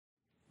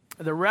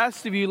The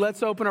rest of you,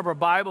 let's open up our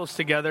Bibles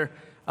together.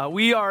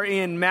 We are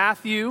in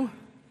Matthew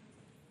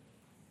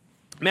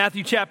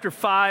chapter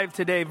 5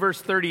 today,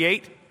 verse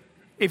 38.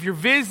 If you're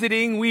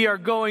visiting, we are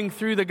going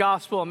through the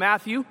Gospel of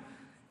Matthew,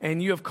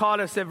 and you have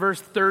caught us at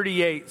verse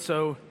 38.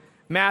 So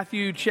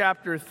Matthew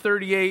chapter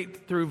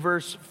 38 through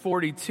verse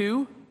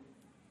 42.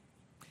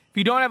 If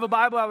you don't have a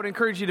Bible, I would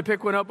encourage you to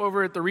pick one up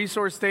over at the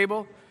resource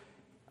table.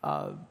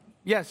 So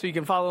you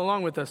can follow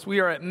along with us. We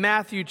are at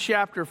Matthew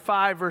chapter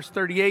 5, verse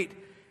 38.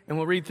 And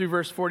we'll read through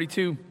verse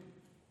 42.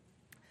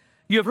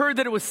 You have heard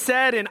that it was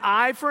said, an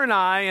eye for an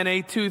eye and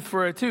a tooth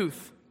for a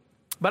tooth.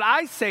 But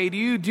I say to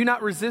you, do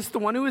not resist the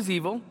one who is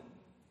evil.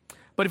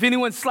 But if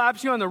anyone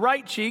slaps you on the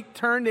right cheek,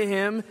 turn to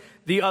him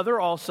the other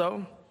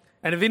also.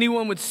 And if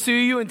anyone would sue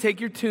you and take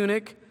your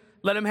tunic,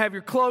 let him have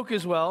your cloak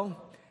as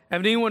well.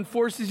 And if anyone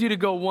forces you to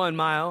go 1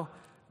 mile,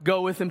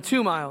 go with him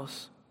 2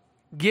 miles.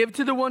 Give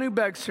to the one who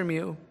begs from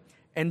you,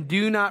 and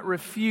do not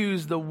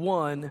refuse the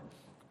one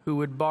who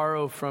would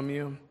borrow from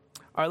you.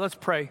 All right, let's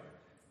pray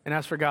and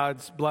ask for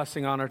God's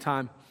blessing on our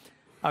time.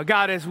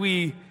 God, as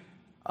we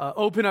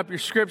open up your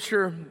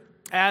scripture,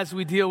 as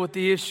we deal with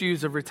the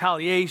issues of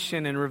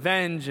retaliation and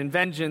revenge and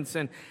vengeance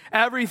and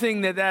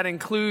everything that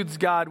includes,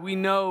 God, we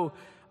know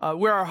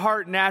where our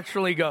heart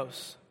naturally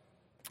goes.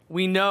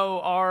 We know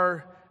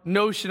our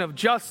notion of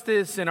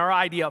justice and our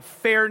idea of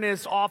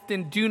fairness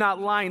often do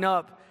not line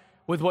up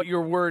with what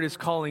your word is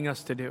calling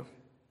us to do.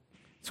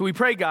 So we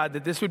pray, God,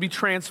 that this would be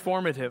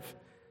transformative,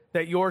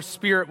 that your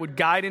Spirit would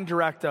guide and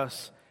direct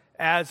us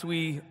as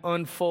we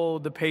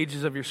unfold the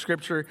pages of your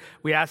scripture.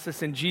 We ask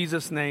this in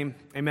Jesus' name.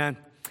 Amen.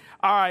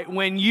 All right,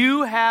 when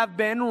you have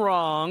been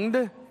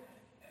wronged,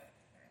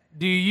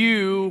 do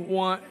you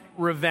want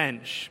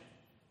revenge?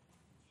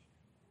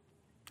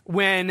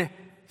 When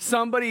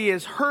somebody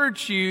has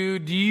hurt you,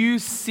 do you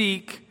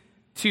seek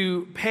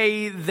to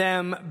pay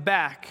them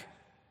back?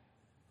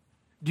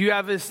 Do you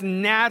have this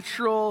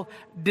natural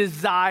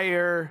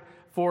desire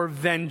for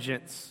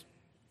vengeance?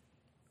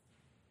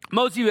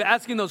 Most of you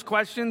asking those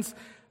questions,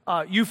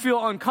 you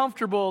feel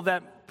uncomfortable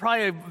that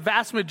probably a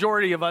vast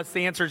majority of us,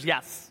 the answer is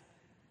yes.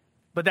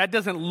 But that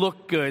doesn't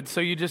look good,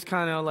 so you just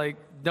kind of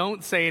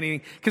don't say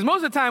anything. Because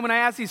most of the time when I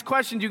ask these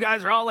questions, you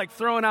guys are all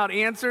throwing out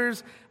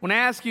answers. When I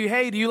ask you,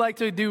 hey, do you like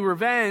to do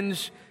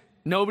revenge?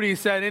 Nobody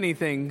said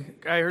anything.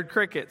 I heard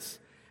crickets.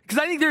 Because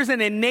I think there's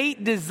an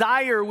innate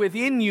desire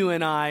within you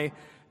and I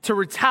to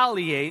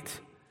retaliate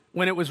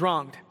when it was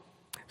wronged.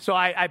 So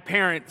I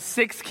parent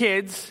 6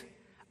 kids.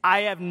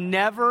 I have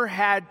never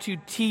had to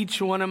teach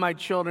one of my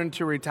children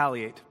to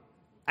retaliate.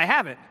 I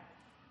haven't.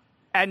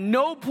 At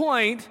no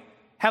point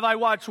have I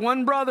watched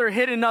one brother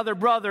hit another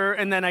brother,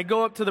 and then I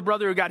go up to the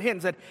brother who got hit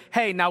and said,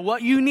 hey, now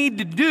what you need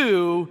to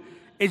do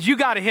is you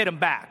got to hit him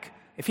back.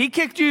 If he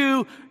kicked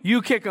you,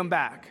 you kick him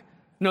back.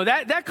 No,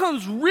 that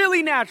comes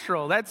really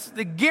natural. That's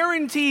the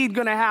guaranteed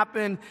going to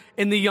happen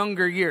in the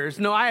younger years.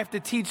 No, I have to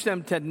teach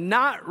them to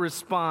not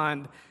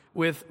respond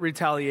with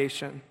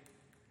retaliation.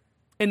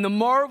 In the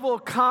Marvel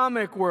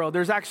comic world,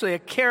 there's actually a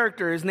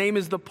character. His name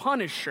is the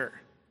Punisher.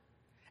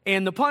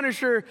 And the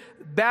Punisher,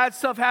 bad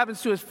stuff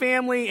happens to his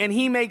family, and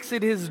he makes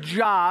it his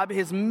job,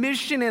 his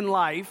mission in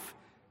life,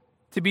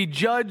 to be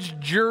judge,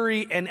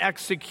 jury, and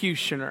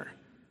executioner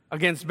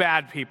against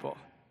bad people.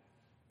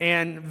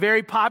 And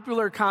very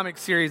popular comic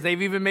series.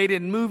 They've even made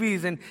it in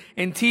movies and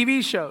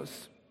TV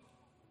shows.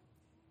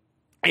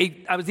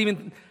 I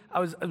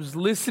was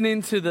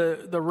listening to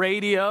the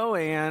radio,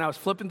 and I was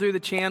flipping through the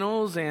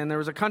channels, and there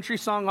was a country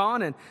song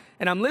on, and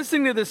I'm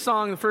listening to this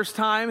song the first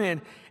time, and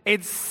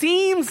it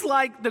seems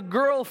like the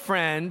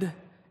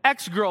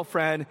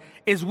ex-girlfriend,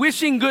 is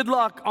wishing good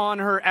luck on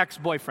her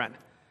ex-boyfriend.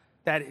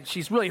 That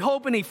she's really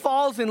hoping he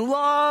falls in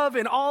love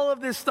and all of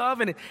this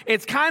stuff, and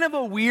it's kind of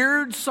a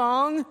weird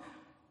song.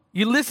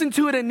 You listen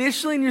to it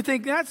initially, and you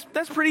think,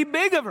 that's pretty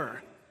big of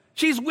her.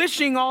 She's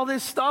wishing all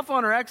this stuff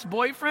on her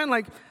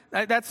ex-boyfriend,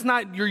 that's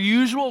not your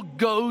usual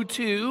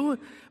go-to.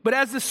 But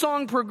as the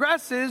song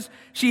progresses,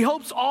 she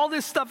hopes all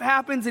this stuff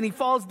happens and he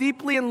falls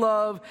deeply in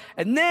love.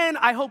 And then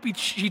I hope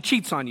she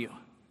cheats on you.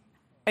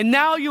 And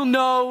now you'll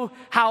know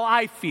how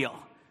I feel.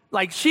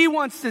 She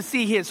wants to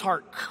see his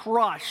heart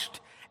crushed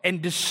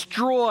and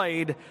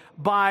destroyed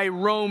by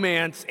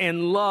romance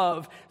and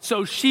love.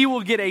 So she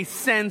will get a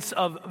sense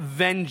of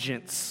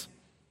vengeance.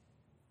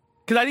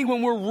 Because I think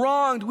when we're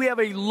wronged, we have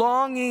a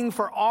longing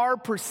for our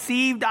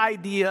perceived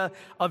idea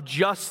of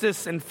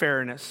justice and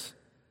fairness.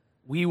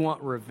 We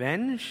want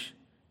revenge.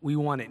 We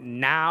want it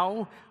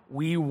now.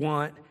 We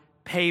want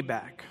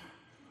payback.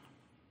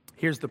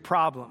 Here's the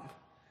problem.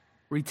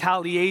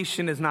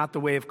 Retaliation is not the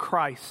way of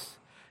Christ.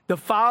 The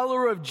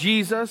follower of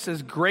Jesus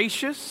is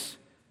gracious,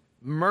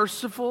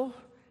 merciful,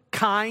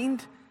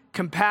 kind,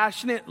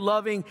 compassionate,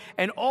 loving,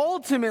 and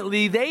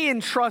ultimately they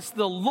entrust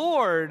the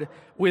Lord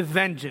with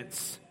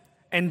vengeance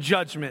and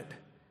judgment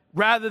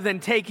rather than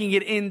taking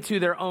it into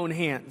their own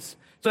hands.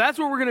 So that's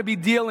what we're going to be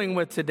dealing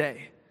with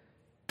today.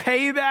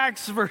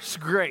 Paybacks versus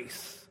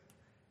grace.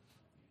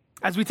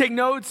 As we take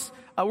notes,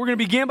 We're going to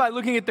begin by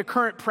looking at the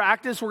current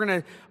practice. We're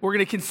going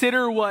to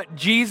consider what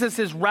Jesus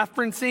is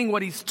referencing,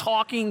 what he's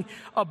talking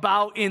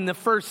about in the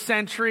first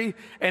century,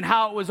 and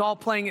how it was all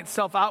playing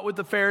itself out with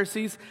the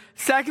Pharisees.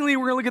 Secondly,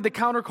 we're going to look at the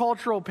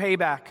countercultural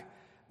payback.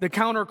 The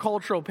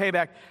countercultural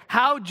payback.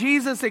 How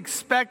Jesus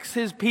expects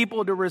his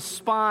people to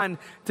respond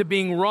to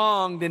being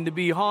wronged and to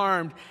be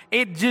harmed.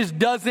 It just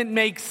doesn't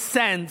make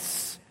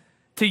sense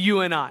to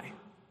you and I.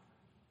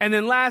 And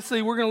then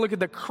lastly, we're going to look at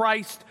the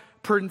Christ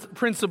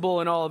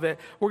principle in all of it.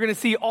 We're going to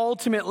see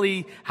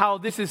ultimately how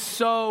this is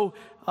so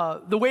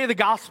the way of the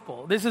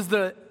gospel. This is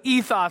the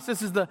ethos.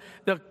 This is the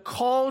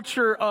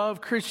culture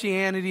of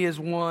Christianity is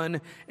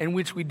one in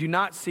which we do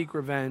not seek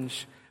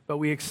revenge, but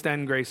we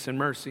extend grace and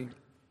mercy.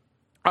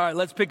 All right,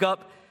 let's pick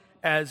up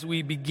as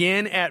we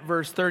begin at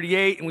verse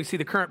 38 and we see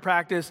the current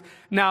practice.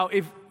 Now,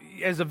 if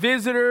as a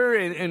visitor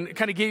and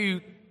kind of give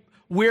you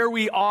where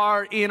we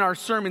are in our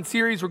sermon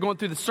series, we're going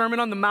through the Sermon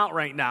on the Mount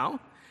right now.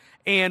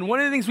 And one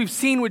of the things we've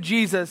seen with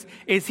Jesus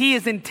is he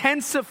is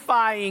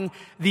intensifying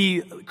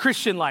the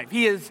Christian life.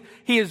 He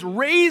is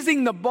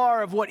raising the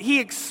bar of what he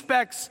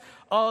expects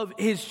of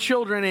his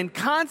children and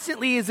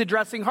constantly is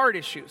addressing heart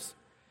issues.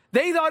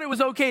 They thought it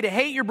was okay to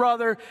hate your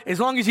brother as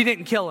long as you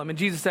didn't kill him. And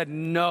Jesus said,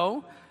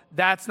 no,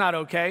 that's not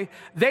okay.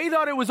 They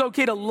thought it was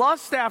okay to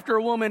lust after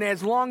a woman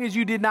as long as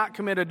you did not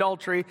commit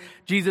adultery.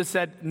 Jesus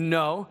said,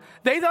 no.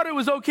 They thought it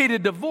was okay to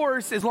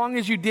divorce as long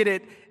as you did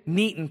it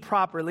neat and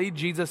properly.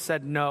 Jesus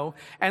said, no.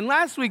 And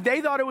last week,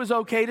 they thought it was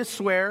okay to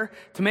swear,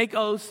 to make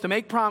oaths, to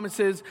make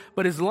promises,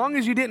 but as long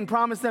as you didn't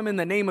promise them in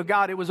the name of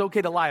God, it was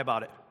okay to lie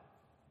about it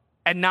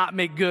and not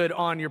make good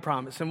on your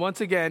promise. And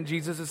once again,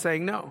 Jesus is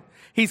saying no.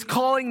 He's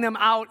calling them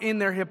out in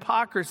their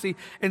hypocrisy.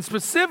 And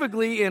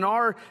specifically in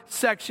our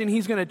section,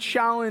 he's going to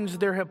challenge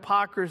their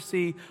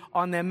hypocrisy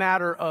on the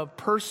matter of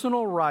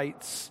personal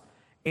rights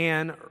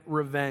and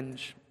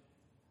revenge.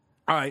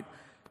 All right.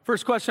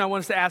 First question I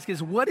want us to ask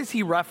is, what is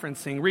he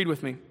referencing? Read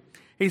with me.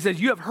 He says,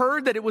 you have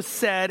heard that it was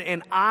said,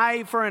 an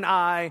eye for an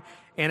eye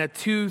and a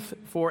tooth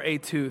for a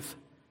tooth.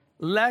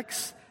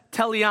 Lex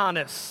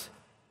talionis.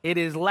 It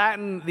is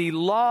Latin, the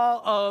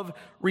law of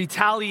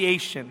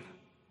retaliation.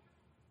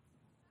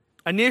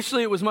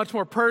 Initially, it was much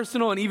more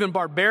personal and even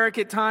barbaric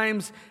at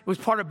times. It was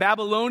part of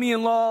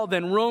Babylonian law,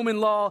 then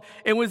Roman law.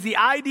 It was the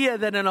idea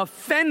that an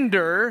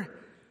offender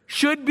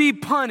should be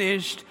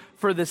punished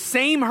for the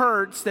same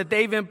hurts that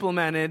they've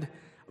inflicted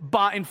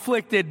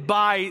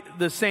by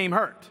the same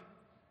hurt.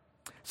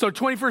 So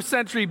 21st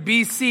century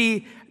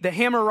BC, the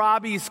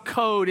Hammurabi's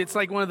Code, it's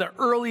like one of the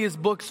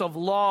earliest books of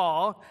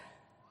law.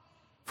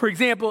 For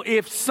example,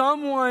 if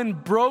someone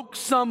broke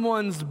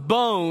someone's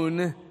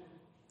bone,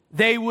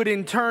 they would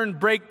in turn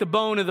break the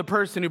bone of the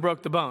person who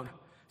broke the bone.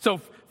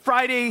 So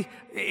Friday,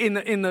 in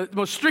the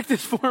most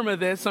strictest form of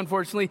this,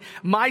 unfortunately,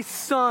 my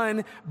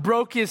son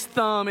broke his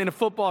thumb in a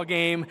football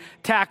game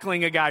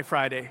tackling a guy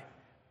Friday.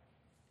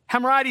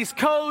 Hammurabi's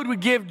Code would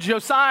give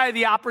Josiah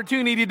the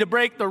opportunity to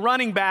break the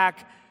running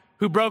back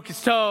who broke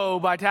his toe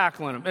by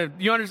tackling him.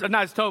 You understand?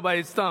 Not his toe, but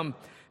his thumb.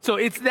 So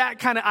it's that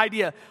kind of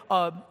idea.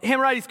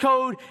 Hammurabi's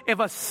Code, if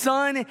a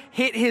son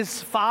hit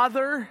his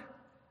father,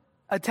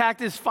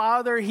 attacked his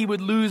father, he would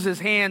lose his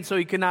hand so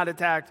he could not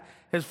attack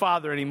his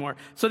father anymore.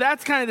 So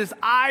that's kind of this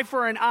eye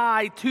for an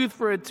eye, tooth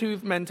for a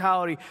tooth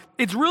mentality.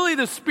 It's really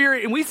the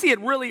spirit, and we see it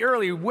really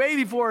early, way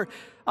before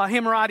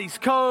Hammurabi's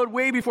Code,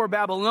 way before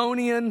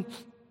Babylonian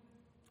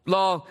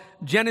law.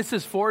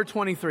 Genesis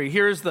 4:23.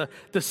 Here's the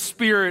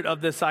spirit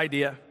of this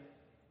idea.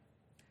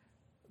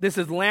 This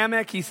is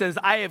Lamech. He says,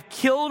 I have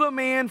killed a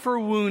man for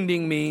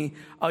wounding me,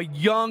 a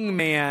young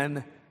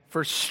man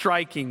for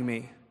striking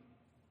me.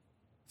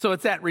 So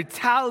it's that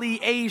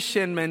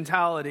retaliation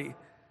mentality.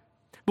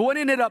 But what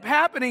ended up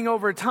happening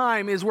over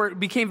time is where it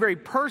became very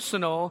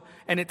personal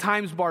and at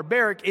times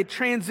barbaric, it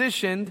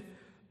transitioned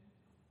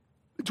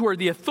to where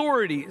the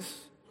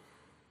authorities,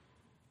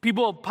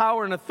 people of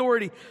power and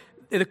authority,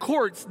 the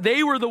courts,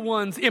 they were the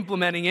ones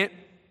implementing it.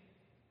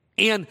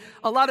 And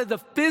a lot of the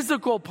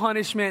physical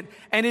punishment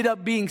ended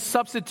up being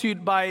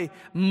substituted by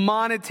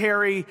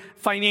monetary,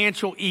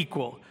 financial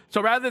equal.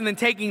 So rather than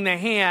taking the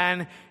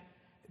hand,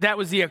 that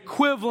was the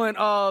equivalent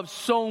of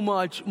so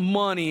much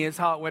money is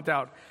how it went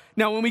out.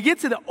 Now, when we get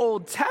to the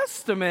Old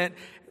Testament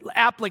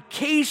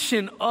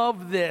application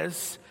of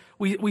this,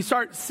 we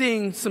start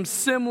seeing some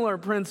similar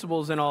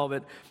principles in all of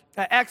it.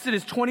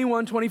 Exodus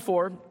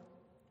 21:24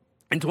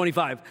 and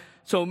 25.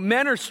 So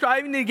men are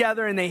striving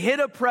together and they hit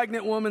a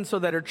pregnant woman so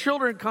that her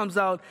children comes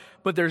out,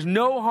 but there's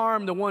no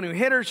harm. The one who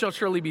hit her shall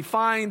surely be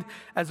fined,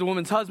 as the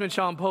woman's husband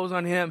shall impose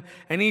on him,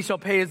 and he shall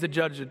pay as the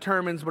judge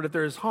determines. But if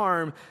there is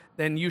harm,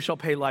 then you shall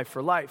pay life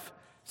for life.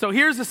 So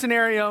here's the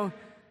scenario.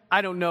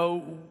 I don't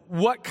know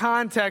what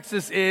context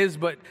this is,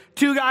 but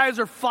two guys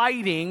are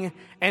fighting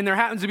and there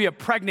happens to be a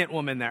pregnant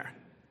woman there.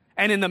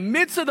 And in the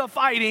midst of the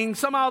fighting,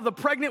 somehow the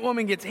pregnant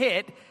woman gets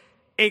hit.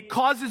 It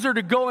causes her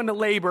to go into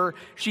labor.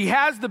 She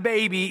has the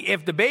baby.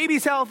 If the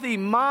baby's healthy,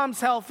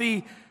 mom's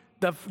healthy,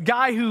 the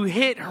guy who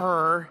hit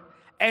her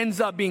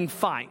ends up being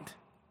fined.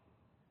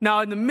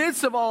 Now, in the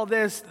midst of all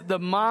this, the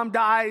mom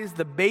dies,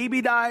 the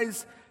baby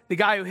dies. the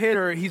guy who hit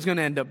her, he's going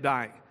to end up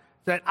dying.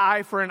 That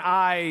eye for an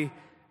eye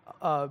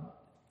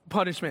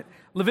punishment.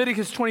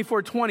 Leviticus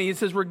 24:20, it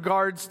says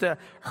regards to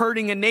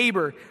hurting a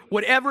neighbor.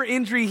 Whatever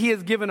injury he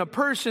has given a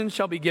person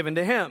shall be given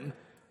to him.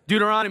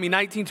 Deuteronomy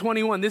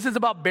 19:21, this is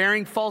about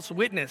bearing false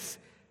witness.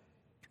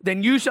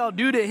 Then you shall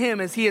do to him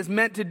as he has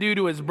meant to do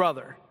to his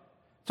brother.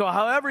 So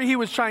however he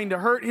was trying to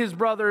hurt his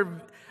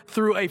brother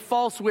through a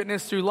false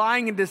witness, through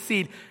lying and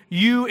deceit,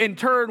 you in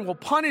turn will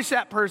punish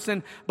that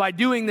person by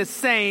doing the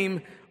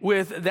same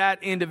with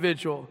that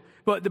individual.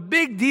 But the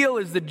big deal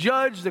is the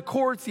judge, the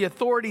courts, the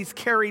authorities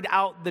carried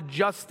out the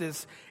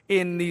justice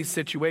in these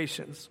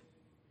situations.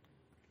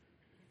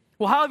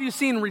 Well, how have you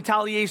seen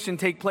retaliation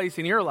take place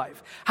in your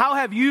life? How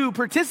have you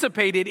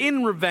participated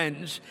in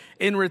revenge,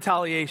 in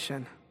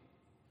retaliation?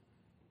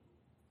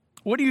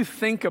 What do you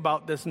think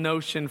about this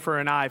notion for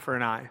an eye for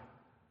an eye?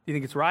 Do you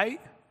think it's right?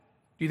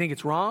 Do you think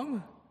it's wrong?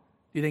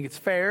 Do you think it's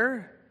fair?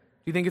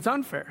 Do you think it's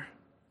unfair?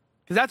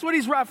 Because that's what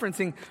he's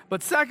referencing.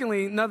 But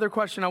secondly, another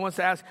question I want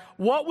to ask,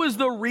 what was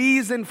the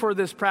reason for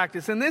this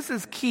practice? And this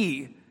is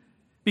key,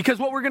 because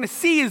what we're going to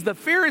see is the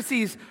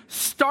Pharisees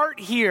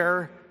start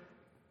here,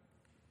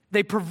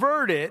 they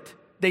pervert it,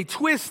 they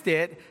twist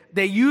it,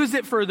 they use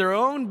it for their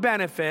own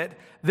benefit,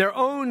 their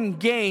own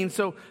gain.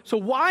 So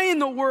why in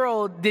the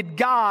world did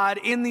God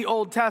in the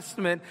Old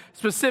Testament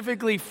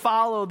specifically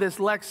follow this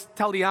lex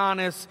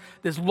talionis,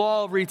 this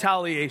law of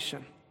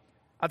retaliation?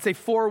 I'd say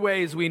 4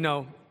 ways we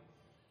know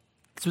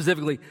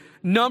specifically.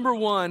 Number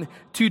 1,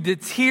 to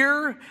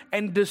deter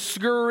and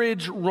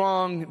discourage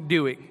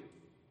wrongdoing.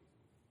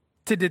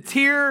 To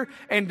deter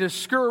and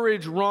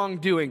discourage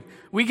wrongdoing.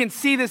 We can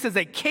see this as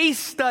a case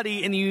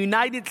study in the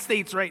United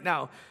States right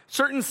now.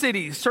 Certain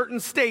cities, certain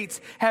states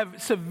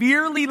have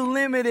severely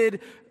limited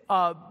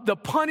the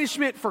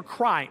punishment for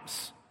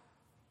crimes.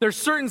 There's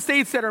certain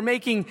states that are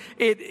making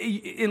it,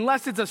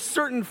 unless it's a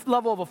certain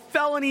level of a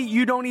felony,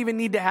 you don't even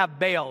need to have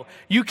bail.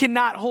 You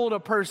cannot hold a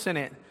person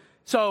in.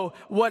 So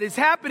what is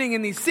happening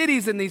in these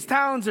cities and these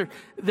towns,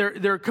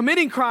 they're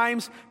committing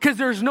crimes because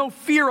there's no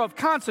fear of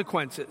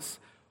consequences.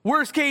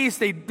 Worst case,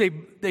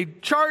 they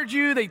charge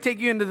you, they take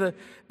you into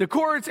the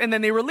courts, and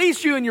then they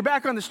release you and you're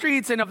back on the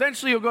streets, and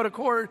eventually you'll go to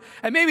court,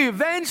 and maybe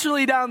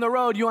eventually down the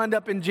road you'll end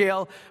up in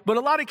jail. But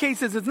a lot of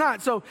cases it's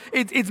not. So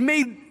it's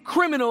made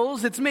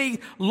criminals, it's made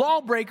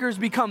lawbreakers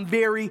become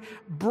very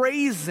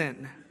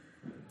brazen.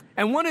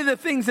 And one of the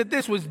things that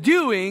this was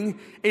doing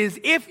is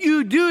if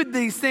you do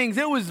these things,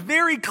 it was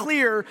very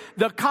clear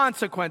the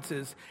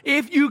consequences.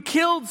 If you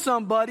killed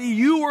somebody,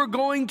 you were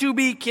going to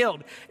be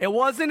killed. It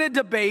wasn't a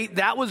debate.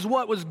 That was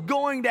what was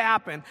going to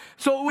happen.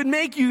 So it would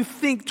make you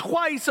think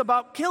twice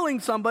about killing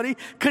somebody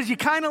because you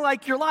kind of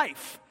like your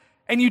life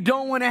and you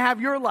don't want to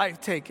have your life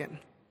taken.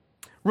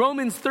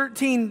 Romans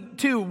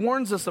 13:2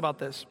 warns us about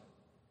this.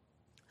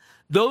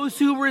 Those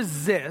who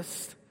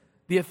resist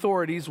the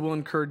authorities will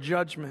incur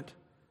judgment.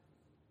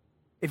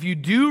 If you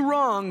do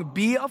wrong,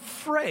 be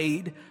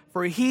afraid,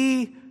 for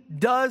he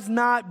does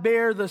not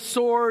bear the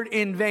sword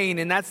in vain.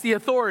 And that's the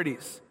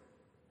authorities.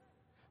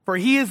 For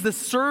he is the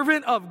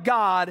servant of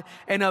God,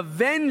 an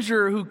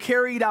avenger who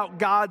carried out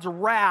God's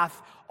wrath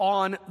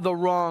on the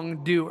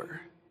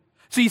wrongdoer.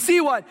 So you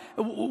see what?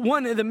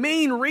 One of the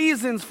main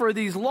reasons for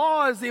these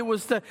laws, it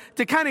was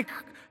to kind of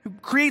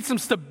create some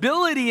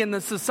stability in the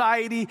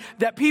society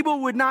that people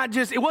would not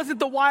just, it wasn't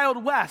the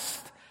Wild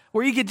West,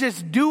 where you could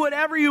just do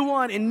whatever you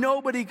want and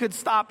nobody could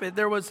stop it.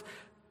 There was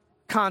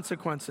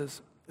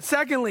consequences.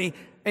 Secondly,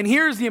 and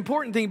here's the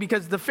important thing,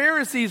 because the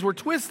Pharisees were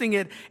twisting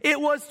it,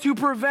 it was to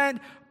prevent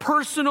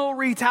personal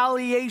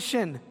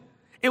retaliation.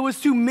 It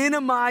was to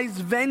minimize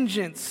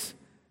vengeance.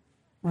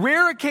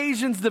 Rare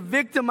occasions, the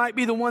victim might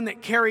be the one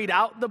that carried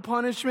out the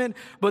punishment,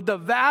 but the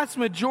vast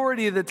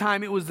majority of the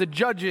time, it was the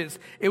judges,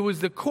 it was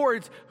the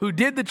courts who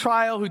did the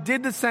trial, who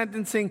did the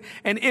sentencing,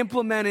 and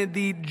implemented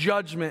the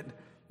judgment.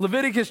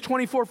 Leviticus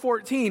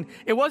 24:14,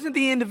 it wasn't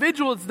the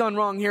individual that's done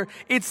wrong here,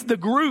 it's the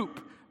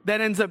group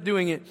that ends up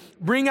doing it.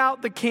 Bring out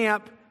of the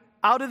camp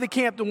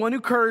the one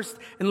who cursed,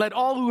 and let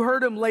all who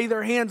heard him lay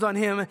their hands on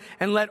him,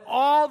 and let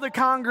all the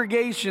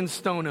congregation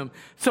stone him.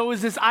 So it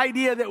was this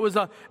idea that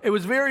it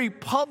was very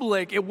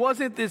public. It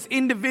wasn't this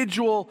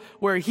individual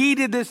where he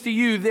did this to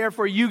you,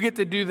 therefore you get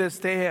to do this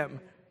to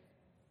him.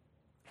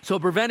 So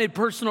it prevented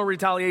personal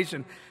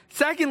retaliation.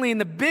 Secondly, in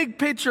the big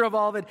picture of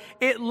all of it,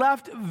 it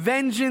left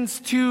vengeance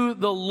to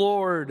the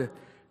Lord.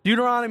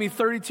 Deuteronomy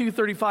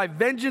 32:35,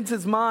 vengeance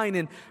is mine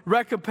and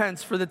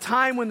recompense for the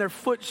time when their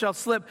foot shall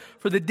slip,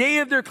 for the day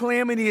of their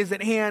calamity is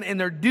at hand and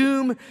their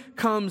doom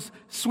comes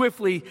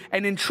swiftly.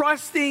 And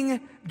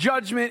entrusting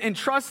judgment and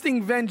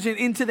trusting vengeance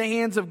into the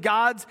hands of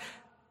God's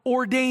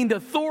ordained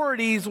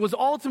authorities was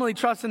ultimately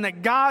trusting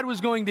that God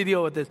was going to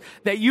deal with this,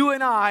 that you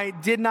and I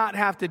did not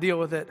have to deal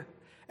with it.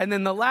 And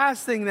then the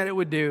last thing that it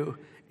would do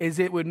is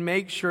it would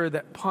make sure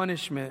that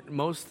punishment,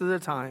 most of the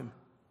time,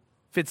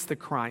 fits the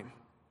crime.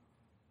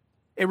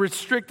 It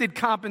restricted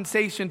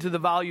compensation to the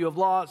value of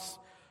loss.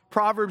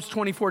 Proverbs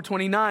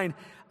 24:29,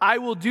 I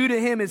will do to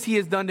him as he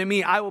has done to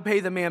me. I will pay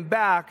the man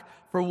back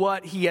for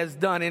what he has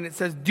done. And it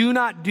says, do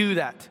not do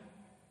that.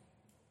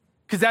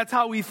 Because that's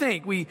how we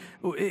think. We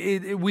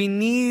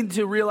need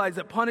to realize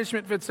that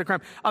punishment fits the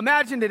crime.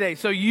 Imagine today,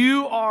 so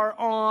you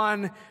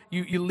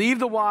leave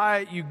the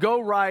Y, you go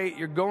right,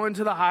 you're going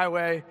to the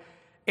highway,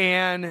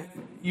 and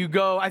you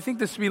go, I think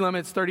the speed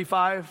limit's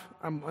 35.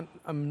 I'm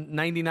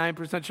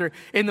 99% sure.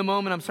 In the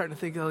moment, I'm starting to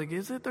think, like,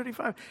 is it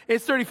 35?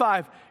 It's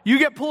 35. You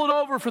get pulled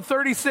over for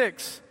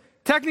 36.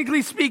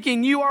 Technically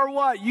speaking, you are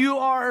what? You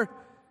are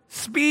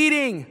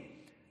speeding.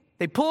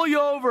 They pull you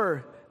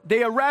over.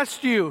 They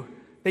arrest you.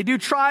 They do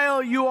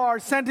trial. You are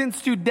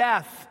sentenced to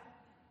death.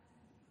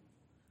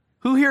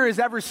 Who here is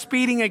ever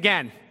speeding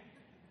again?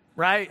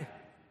 Right?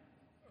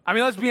 I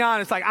mean, let's be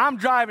honest. Like, I'm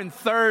driving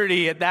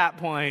 30 at that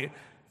point.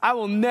 I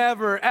will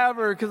never,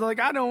 ever, because like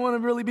I don't want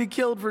to really be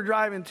killed for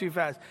driving too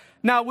fast.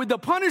 Now, would the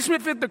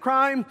punishment fit the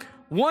crime?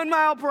 1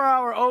 mile per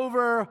hour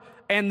over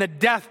and the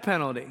death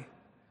penalty.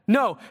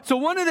 No. So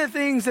one of the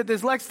things that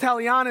this lex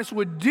talionis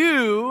would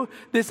do,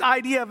 this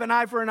idea of an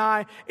eye for an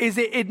eye, is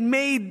it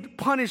made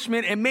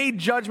punishment and made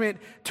judgment,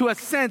 to a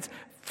sense,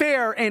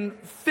 fair and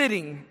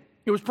fitting.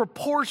 It was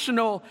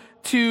proportional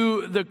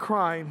to the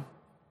crime.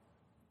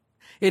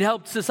 It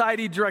helped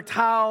society direct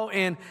how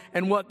and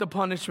what the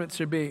punishment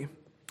should be.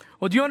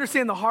 Well, do you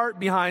understand the heart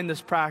behind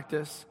this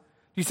practice?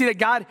 You see that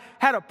God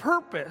had a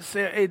purpose.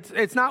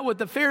 It's not what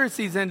the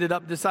Pharisees ended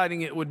up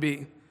deciding it would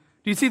be.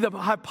 Do you see the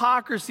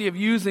hypocrisy of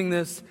using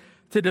this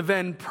to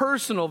defend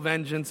personal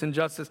vengeance and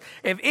justice?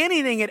 If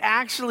anything, it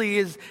actually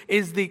is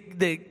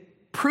the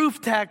proof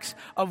text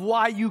of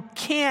why you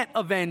can't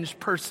avenge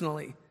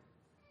personally.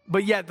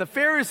 But yet the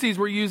Pharisees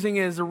were using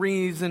it as a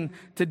reason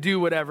to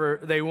do whatever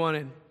they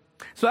wanted.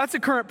 So that's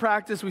the current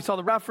practice. We saw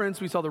the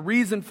reference. We saw the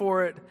reason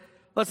for it.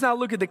 Let's now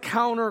look at the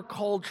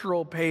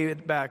countercultural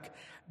payback.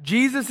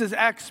 Jesus'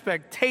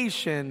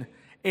 expectation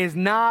is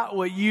not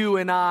what you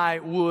and I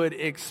would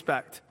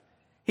expect.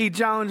 He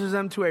challenges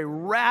them to a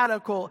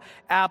radical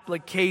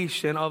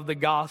application of the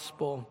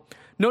gospel.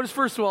 Notice,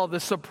 first of all, the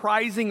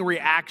surprising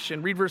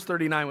reaction. Read verse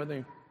 39 with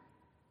me.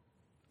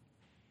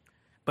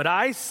 But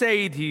I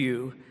say to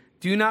you,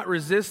 do not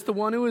resist the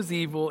one who is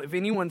evil. If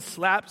anyone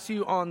slaps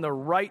you on the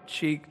right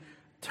cheek,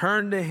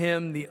 turn to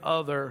him the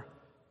other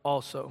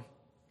also.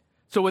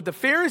 So what the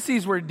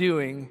Pharisees were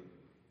doing,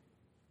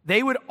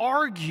 they would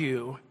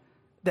argue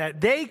that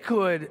they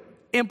could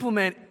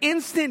implement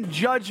instant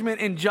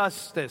judgment and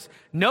justice.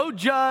 No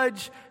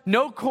judge,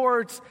 no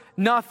courts,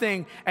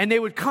 nothing. And they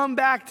would come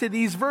back to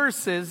these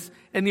verses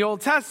in the Old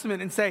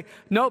Testament and say,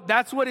 nope,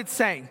 that's what it's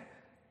saying.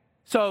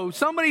 So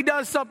somebody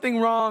does something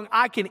wrong,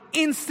 I can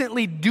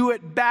instantly do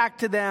it back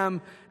to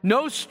them,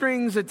 no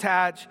strings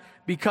attached,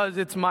 because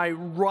it's my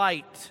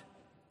right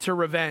to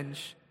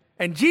revenge.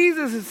 And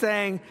Jesus is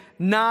saying,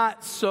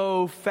 not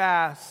so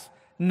fast,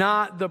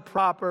 not the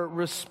proper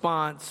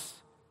response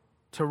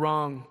to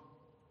wrong.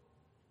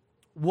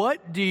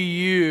 What do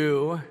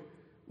you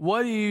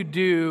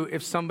do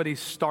if somebody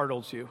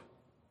startles you?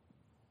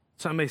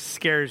 Somebody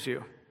scares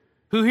you?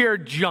 Who here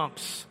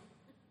jumps?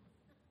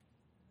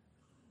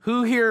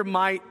 Who here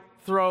might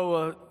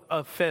throw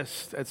a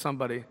fist at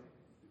somebody?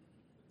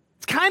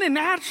 It's kind of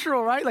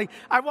natural, right? Like,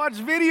 I watched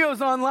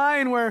videos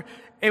online where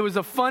it was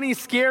a funny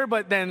scare,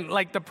 but then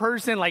like the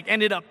person like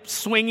ended up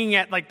swinging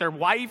at like their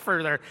wife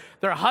or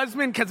their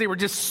husband because they were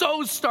just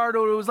so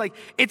startled. It was like,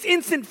 it's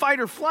instant fight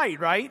or flight,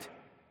 right?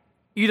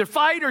 You either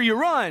fight or you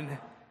run. It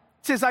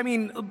says, I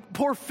mean,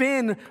 poor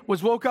Finn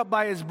was woke up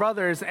by his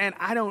brothers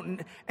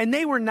and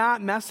they were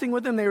not messing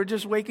with him. They were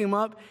just waking him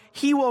up.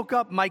 He woke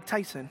up Mike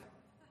Tyson.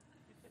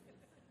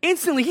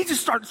 Instantly, he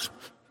just starts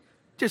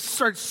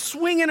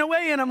swinging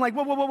away. And I'm like,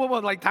 whoa,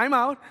 like time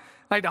out.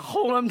 Like to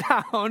hold him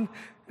down.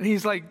 And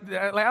he's like,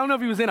 I don't know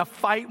if he was in a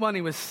fight when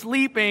he was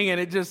sleeping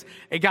and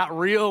it got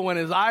real when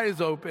his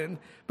eyes opened.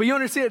 But you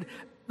understand,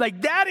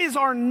 like that is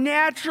our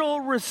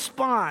natural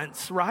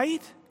response,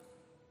 right?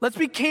 Let's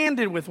be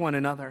candid with one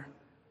another.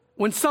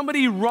 When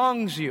somebody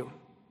wrongs you,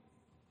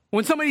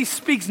 when somebody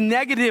speaks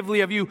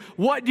negatively of you,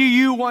 what do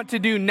you want to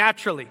do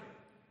naturally?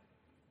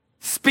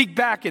 Speak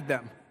back at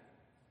them.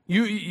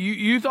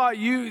 You thought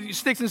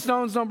sticks and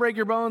stones don't break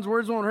your bones,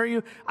 words won't hurt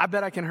you. I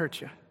bet I can hurt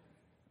you.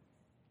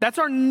 That's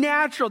our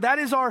natural, that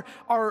is our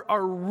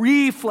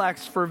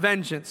reflex for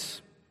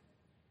vengeance.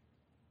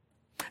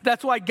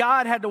 That's why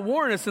God had to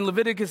warn us in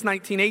Leviticus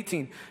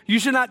 19:18. You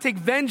should not take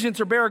vengeance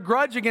or bear a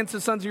grudge against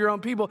the sons of your own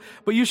people,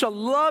 but you shall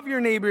love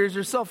your neighbor as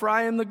yourself, for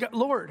I am the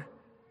Lord.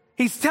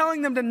 He's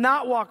telling them to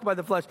not walk by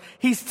the flesh.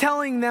 He's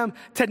telling them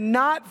to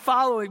not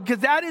follow it, because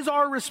that is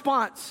our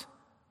response.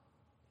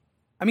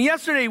 I mean,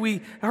 yesterday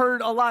we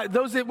heard a lot,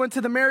 those that went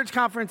to the marriage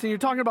conference and you're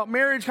talking about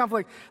marriage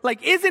conflict.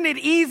 Like, isn't it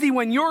easy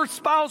when your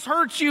spouse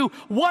hurts you?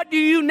 What do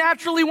you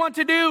naturally want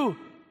to do?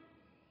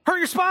 Hurt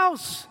your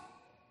spouse.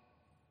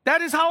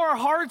 That is how our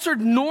hearts are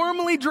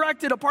normally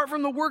directed apart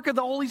from the work of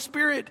the Holy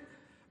Spirit.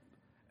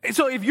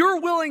 So if you're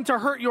willing to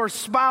hurt your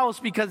spouse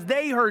because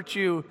they hurt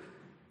you,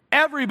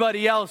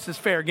 everybody else is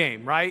fair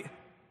game, right?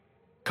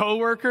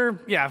 Coworker,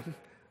 yeah.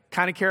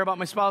 Kind of care about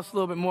my spouse a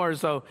little bit more,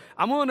 so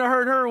I'm willing to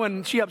hurt her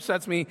when she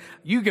upsets me.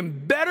 You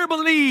can better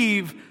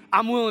believe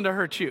I'm willing to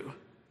hurt you.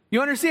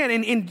 You understand?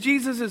 And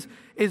Jesus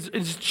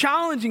is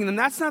challenging them.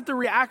 That's not the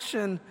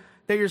reaction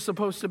that you're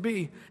supposed to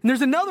be. And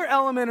there's another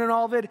element in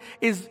all of it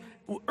is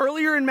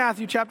earlier in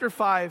Matthew chapter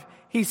 5,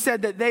 he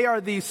said that they are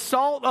the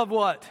salt of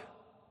what?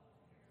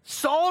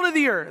 Salt of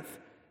the earth.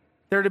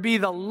 They're to be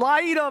the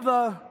light of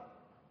the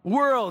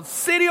world,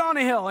 city on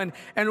a hill. And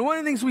one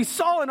of the things we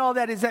saw in all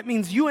that is that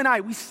means you and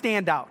I, we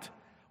stand out.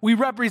 We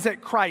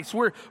represent Christ.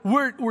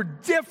 We're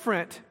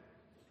different.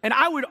 And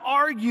I would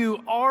argue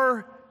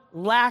our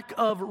lack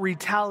of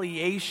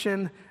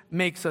retaliation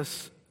makes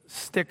us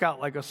stick out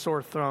like a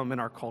sore thumb in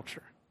our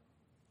culture.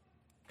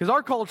 Because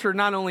our culture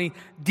not only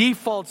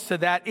defaults to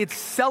that, it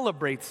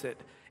celebrates it.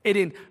 It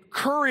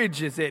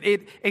encourages it.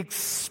 It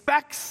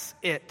expects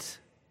it.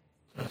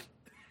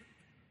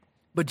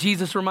 But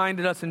Jesus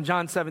reminded us in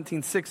John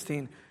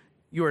 17:16,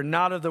 you are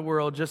not of the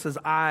world, just as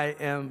I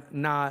am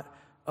not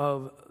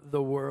of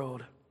the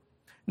world.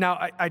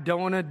 Now, I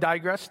don't want to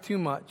digress too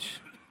much,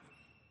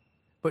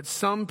 but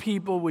some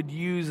people would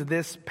use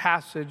this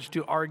passage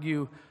to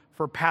argue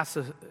for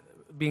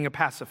being a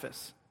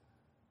pacifist.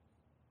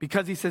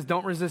 Because he says,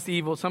 don't resist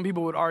evil, some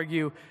people would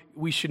argue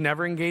we should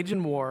never engage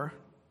in war.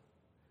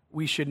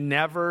 We should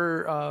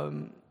never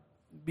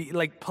be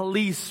like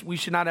police. We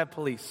should not have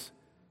police.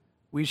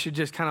 We should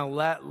just kind of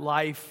let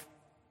life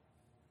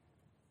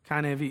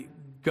kind of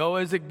go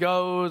as it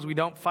goes. We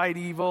don't fight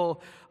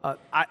evil.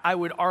 I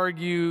would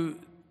argue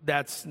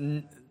that's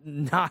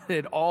not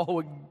at all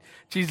what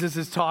Jesus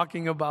is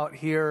talking about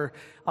here.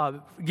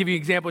 Give you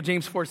an example,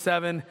 James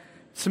 4:7.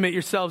 Submit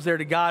yourselves there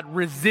to God.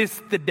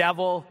 Resist the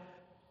devil.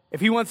 If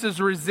he wants us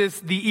to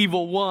resist the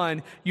evil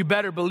one, you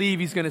better believe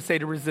he's going to say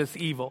to resist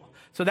evil.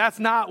 So that's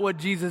not what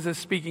Jesus is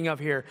speaking of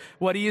here.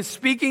 What he is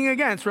speaking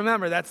against,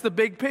 remember, that's the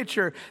big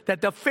picture, that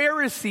the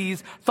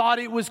Pharisees thought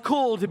it was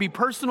cool to be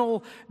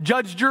personal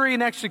judge, jury,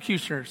 and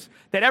executioners,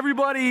 that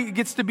everybody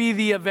gets to be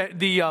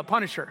the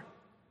punisher.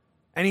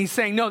 And he's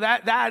saying, no,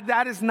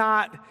 that is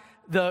not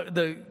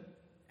the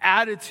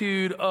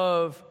attitude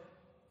of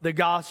the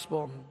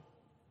gospel.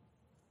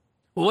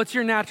 Well, what's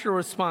your natural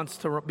response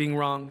to being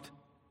wronged?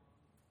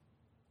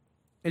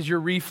 Is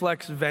your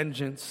reflex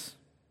vengeance?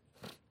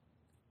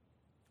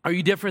 Are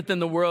you different than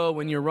the world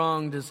when you're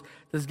wronged?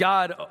 Does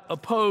God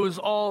oppose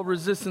all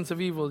resistance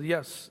of evil?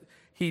 Yes,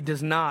 he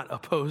does not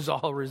oppose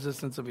all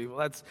resistance of evil.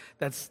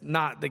 That's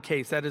not the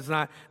case.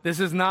 This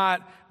is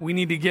not, we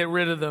need to get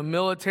rid of the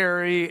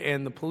military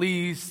and the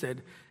police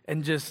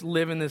and just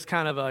live in this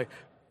kind of a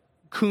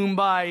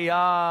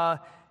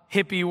kumbaya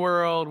hippie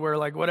world where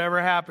like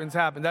whatever happens,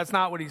 happens. That's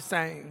not what he's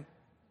saying.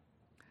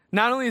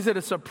 Not only is it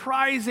a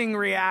surprising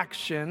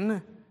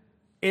reaction,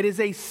 it is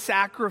a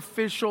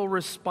sacrificial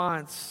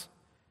response.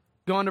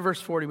 Go on to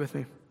verse 40 with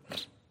me.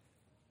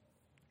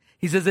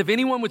 He says, if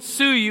anyone would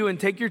sue you and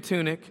take your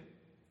tunic,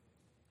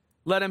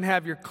 let him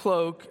have your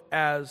cloak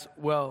as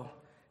well.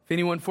 If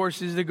anyone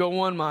forces you to go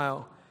 1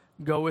 mile,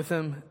 go with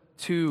him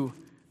 2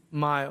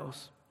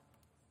 miles.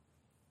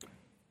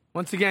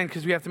 Once again,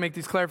 because we have to make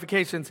these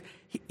clarifications,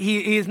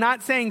 he is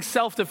not saying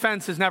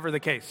self-defense is never the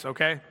case,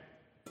 okay?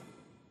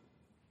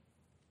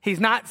 He's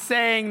not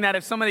saying that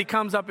if somebody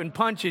comes up and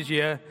punches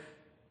you,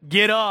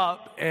 get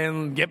up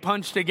and get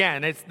punched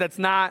again. That's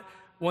not,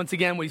 once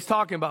again, what he's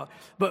talking about.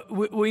 But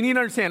we need to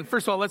understand,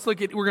 first of all, we're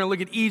going to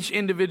look at each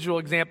individual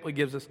example he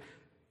gives us.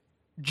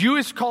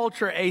 Jewish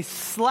culture, a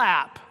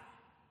slap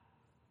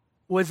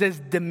was as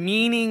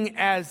demeaning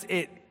as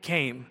it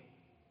came.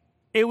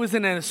 It was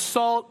an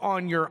assault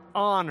on your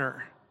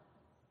honor.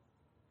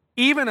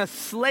 Even a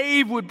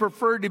slave would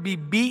prefer to be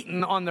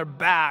beaten on their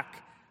back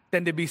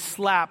than to be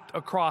slapped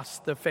across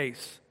the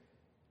face.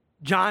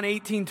 John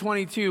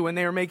 18:22, when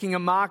they were making a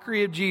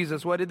mockery of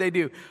Jesus, what did they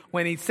do?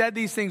 When he said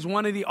these things,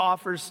 one of the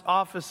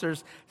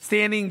officers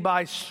standing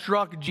by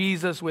struck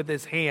Jesus with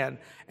his hand.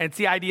 And it's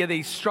the idea that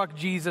he struck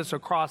Jesus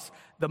across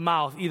the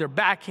mouth, either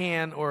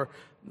backhand or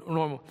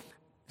normal.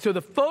 So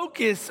the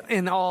focus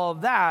in all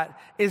of that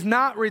is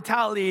not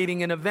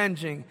retaliating and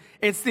avenging.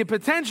 It's the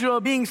potential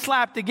of being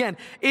slapped again.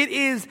 It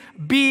is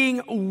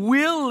being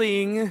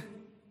willing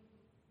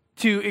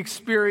to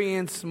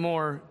experience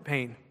more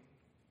pain.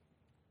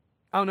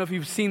 I don't know if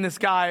you've seen this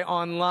guy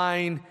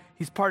online.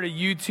 He's part of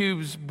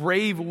YouTube's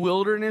Brave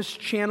Wilderness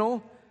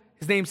channel.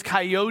 His name's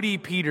Coyote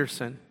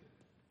Peterson.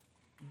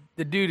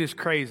 The dude is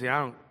crazy. I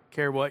don't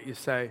care what you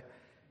say.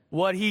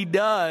 What he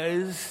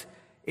does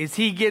is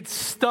he gets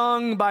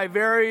stung by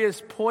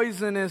various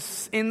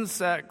poisonous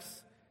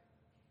insects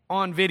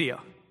on video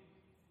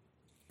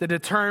to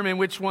determine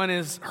which one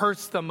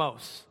hurts the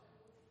most.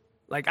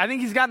 Like, I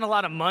think he's gotten a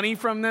lot of money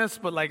from this,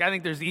 but like, I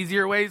think there's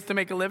easier ways to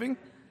make a living.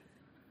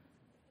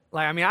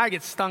 Like, I mean, I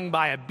get stung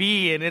by a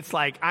bee and it's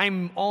like,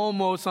 I'm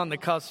almost on the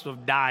cusp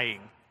of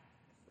dying.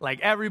 Like,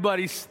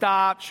 everybody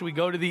stop. Should we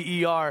go to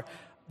the ER?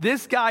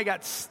 This guy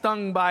got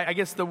stung by, I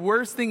guess the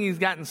worst thing he's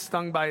gotten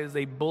stung by is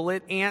a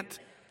bullet ant.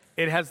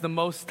 It has the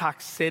most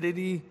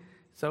toxicity.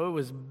 So it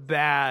was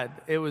bad.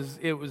 It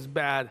was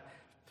bad.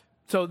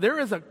 So there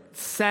is a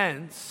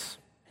sense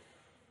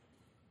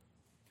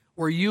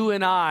where you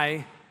and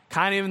I,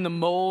 kind of in the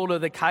mold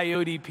of the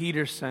Coyote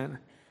Peterson,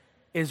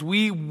 is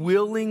we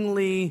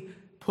willingly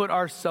put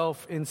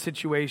ourselves in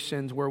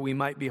situations where we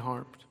might be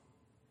harmed.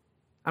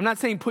 I'm not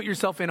saying put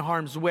yourself in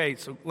harm's way,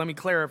 so let me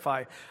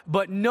clarify.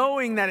 But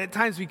knowing that at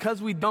times,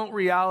 because we don't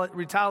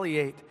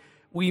retaliate,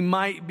 we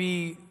might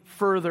be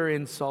further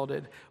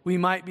insulted. We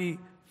might be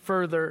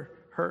further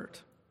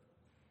hurt.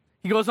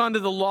 He goes on to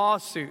the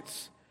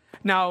lawsuits.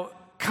 Now,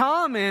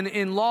 common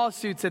in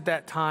lawsuits at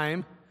that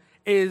time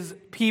is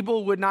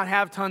people would not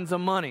have tons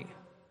of money.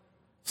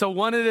 So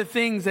one of the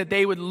things that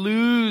they would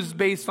lose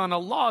based on a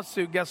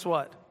lawsuit, guess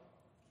what?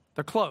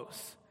 They're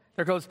close.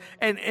 They're close.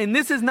 And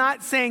this is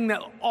not saying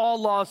that all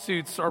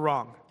lawsuits are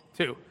wrong,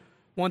 too.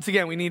 Once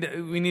again, we need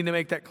to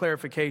make that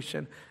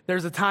clarification.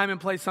 There's a time and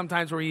place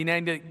sometimes where you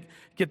need to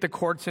get the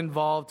courts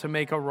involved to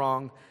make a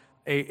wrong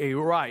a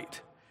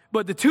right.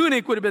 But the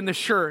tunic would have been the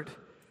shirt,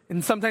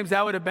 and sometimes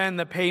that would have been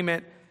the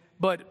payment.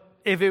 But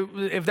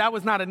if that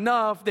was not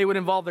enough, they would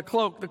involve the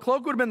cloak. The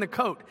cloak would have been the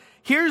coat.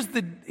 Here's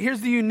the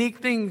unique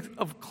thing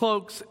of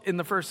cloaks in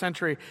the first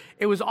century.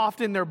 It was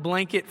often their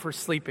blanket for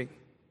sleeping.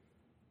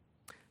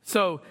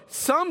 So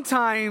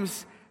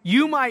sometimes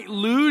you might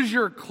lose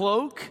your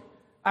cloak.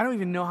 I don't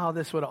even know how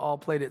this would have all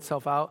played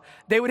itself out.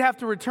 They would have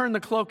to return the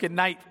cloak at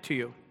night to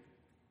you.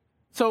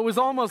 So it was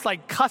almost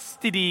like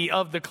custody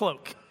of the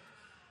cloak.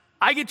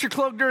 I get your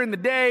cloak during the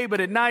day,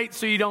 but at night,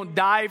 so you don't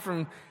die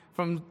from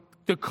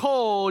the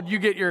cold, you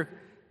get your...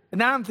 And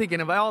now I'm thinking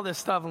about all this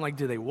stuff. I'm like,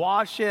 do they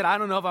wash it? I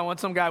don't know if I want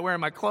some guy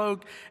wearing my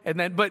cloak.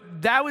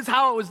 But that was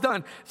how it was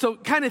done. So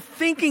kind of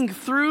thinking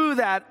through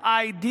that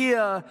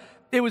idea,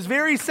 it was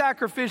very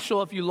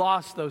sacrificial if you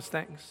lost those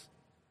things.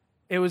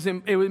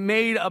 It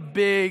made a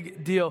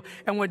big deal.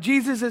 And what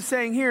Jesus is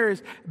saying here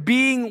is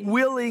being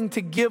willing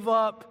to give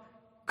up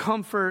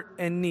comfort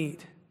and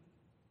need.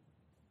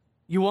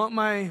 You want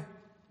my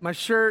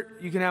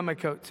shirt? You can have my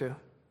coat too.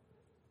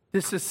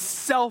 This is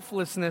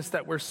selflessness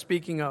that we're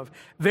speaking of.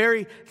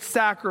 Very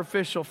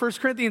sacrificial. 1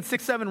 Corinthians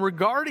 6:7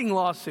 regarding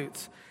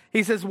lawsuits.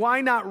 He says,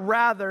 why not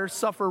rather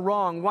suffer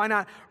wrong? Why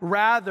not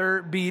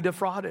rather be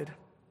defrauded?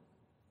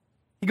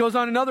 He goes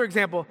on another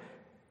example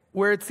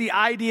where it's the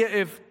idea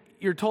if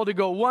you're told to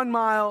go 1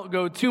 mile,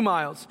 go 2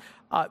 miles.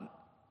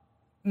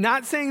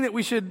 Not saying that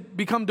we should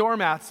become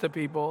doormats to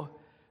people,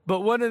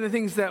 but one of the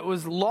things that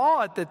was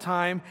law at the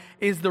time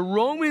is the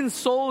Roman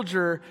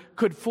soldier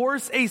could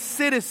force a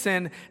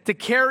citizen to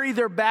carry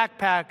their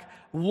backpack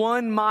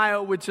 1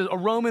 mile, which is a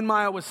Roman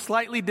mile was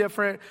slightly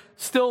different,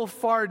 still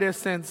far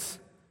distance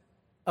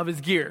of his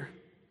gear.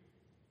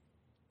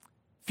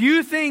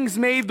 Few things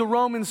made the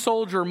Roman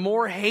soldier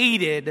more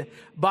hated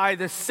by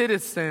the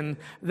citizen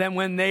than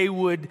when they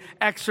would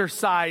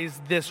exercise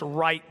this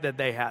right that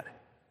they had.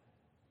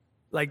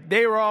 Like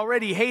they were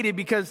already hated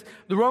because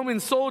the Roman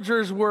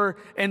soldiers were,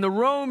 and the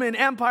Roman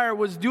Empire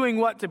was doing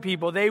what to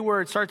people? They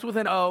were, it starts with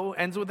an O,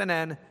 ends with an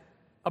N,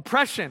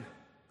 oppression.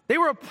 They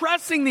were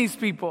oppressing these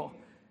people.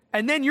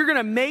 And then you're going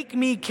to make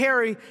me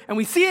carry, and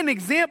we see an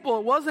example,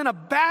 it wasn't a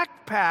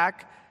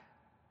backpack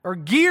or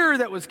gear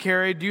that was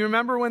carried. Do you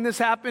remember when this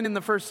happened in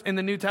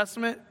the New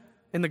Testament,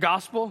 in the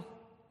gospel?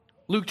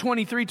 Luke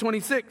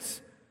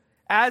 23:26.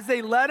 As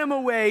they led him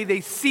away,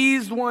 they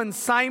seized one,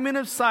 Simon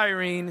of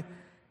Cyrene,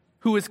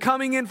 who was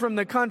coming in from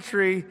the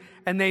country,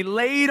 and they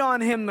laid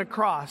on him the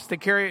cross to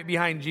carry it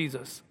behind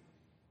Jesus.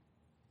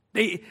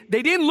 They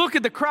didn't look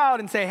at the crowd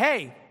and say,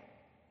 hey,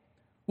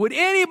 would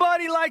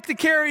anybody like to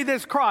carry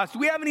this cross? Do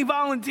we have any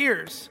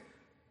volunteers?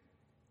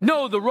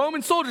 No, the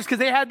Roman soldiers, because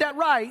they had that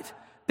right,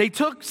 they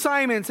took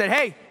Simon and said,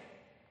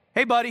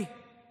 hey buddy,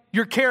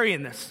 you're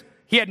carrying this.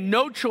 He had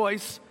no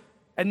choice,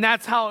 and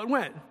that's how it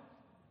went.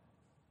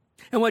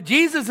 And what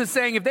Jesus is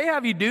saying, if they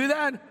have you do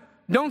that,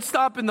 don't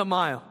stop in the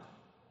mile.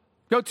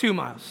 Go 2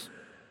 miles.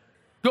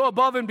 Go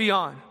above and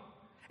beyond.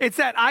 It's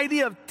that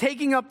idea of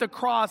taking up the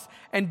cross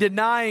and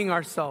denying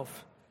ourselves.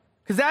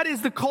 Because that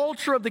is the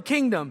culture of the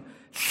kingdom.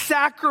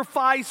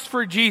 Sacrifice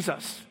for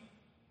Jesus.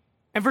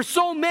 And for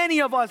so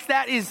many of us,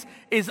 that is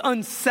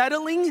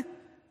unsettling.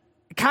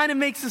 It kind of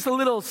makes us a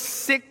little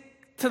sick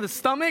to the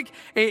stomach.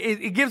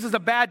 It gives us a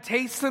bad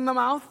taste in the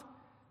mouth.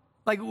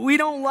 Like we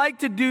don't like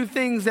to do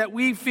things that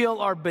we feel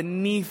are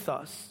beneath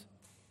us.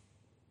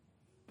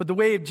 But the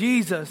way of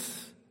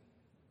Jesus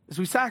is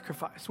we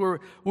sacrifice. We're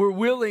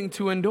willing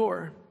to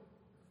endure.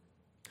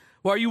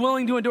 Well, are you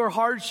willing to endure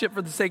hardship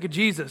for the sake of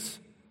Jesus?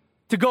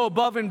 To go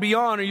above and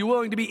beyond? Are you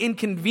willing to be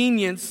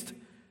inconvenienced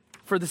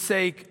for the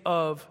sake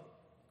of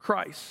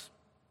Christ?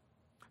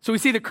 So we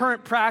see the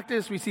current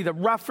practice, we see the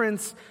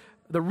reference,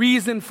 the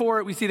reason for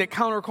it, we see the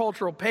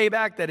countercultural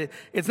payback, that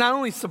it's not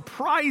only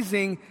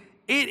surprising,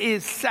 it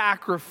is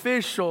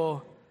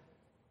sacrificial.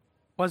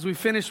 As we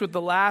finish with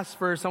the last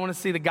verse, I want to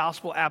see the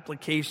gospel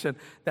application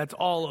that's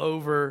all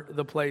over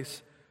the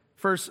place.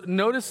 First,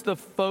 notice the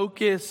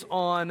focus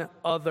on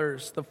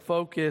others. The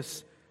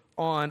focus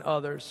on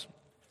others.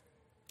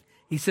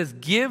 He says,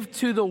 give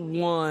to the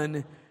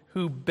one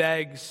who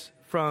begs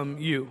from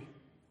you.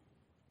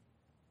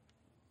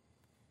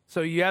 So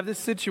you have this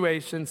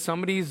situation,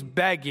 somebody's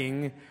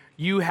begging,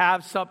 you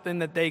have something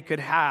that they could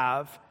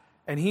have,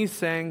 and he's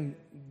saying,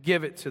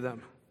 give it to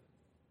them.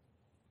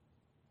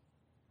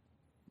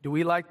 Do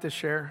we like to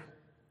share?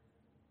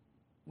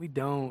 We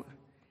don't.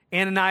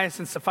 Ananias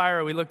and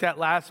Sapphira, we looked at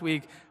last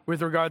week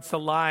with regards to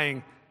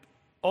lying.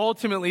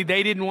 Ultimately,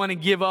 they didn't want to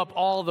give up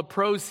all the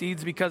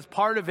proceeds because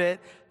part of it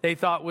they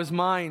thought was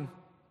mine.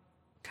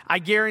 I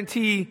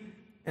guarantee,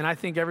 and I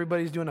think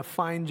everybody's doing a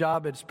fine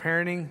job at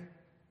parenting.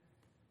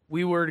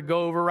 We were to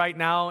go over right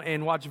now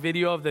and watch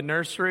video of the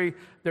nursery.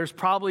 There's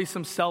probably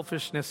some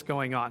selfishness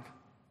going on.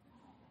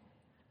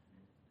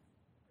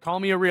 Call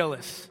me a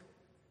realist.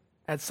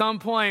 At some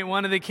point,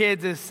 one of the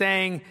kids is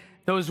saying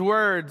those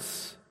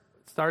words.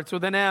 It starts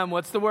with an M.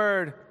 What's the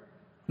word?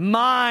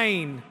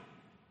 Mine.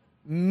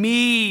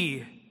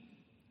 Me.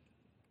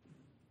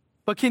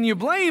 But can you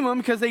blame them?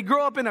 Because they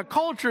grow up in a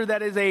culture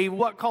that is a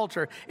what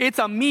culture? It's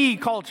a me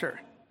culture.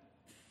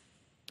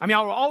 I mean,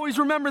 I'll always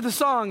remember the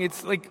song.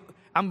 It's like,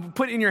 I'm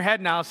putting it in your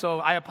head now, so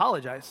I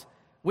apologize.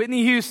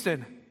 Whitney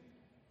Houston.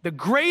 The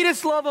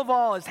greatest love of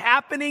all is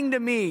happening to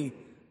me.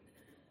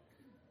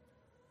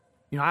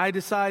 You know, I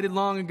decided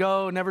long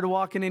ago never to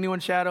walk in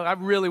anyone's shadow. I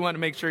really want to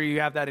make sure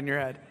you have that in your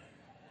head.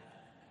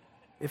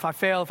 If I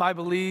fail, if I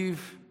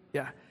believe,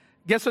 yeah.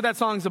 Guess what that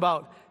song's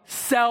about?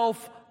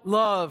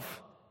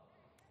 Self-love.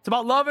 It's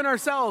about loving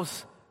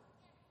ourselves.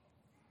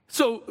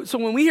 So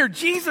when we hear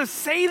Jesus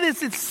say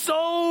this, it's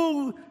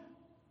so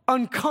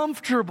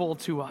uncomfortable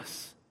to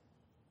us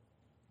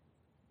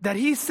that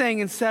he's saying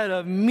instead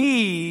of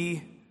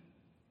me,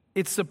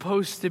 it's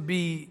supposed to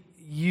be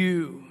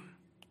you.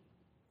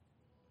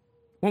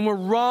 When we're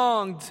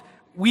wronged,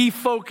 we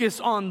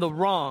focus on the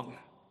wrong.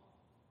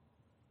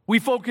 We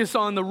focus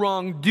on the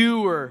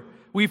wrongdoer.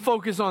 We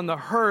focus on the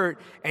hurt.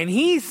 And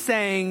he's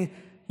saying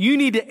you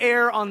need to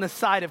err on the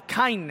side of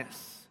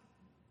kindness.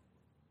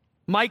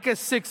 Micah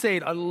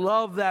 6:8, I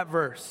love that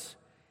verse.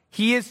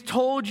 He has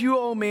told you,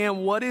 O man,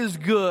 what is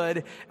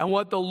good and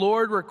what the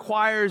Lord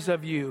requires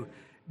of you.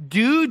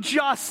 Do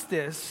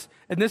justice,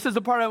 and this is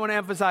the part I want to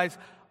emphasize,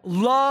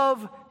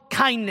 love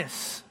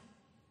kindness,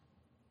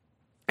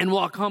 and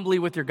walk humbly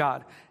with your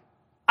God.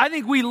 I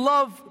think we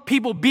love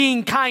people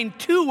being kind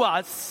to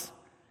us,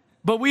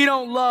 but we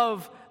don't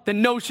love the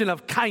notion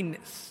of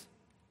kindness.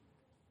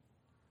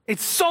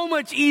 It's so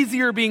much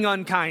easier being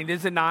unkind,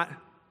 is it not?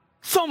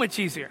 So much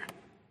easier.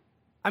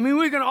 I mean,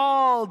 we can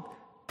all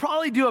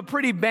probably do a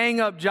pretty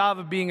bang-up job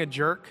of being a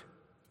jerk.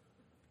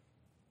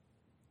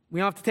 We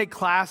don't have to take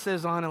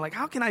classes on it, like,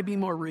 how can I be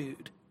more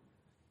rude?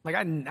 Like,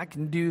 I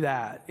can do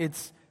that.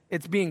 It's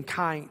being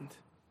kind.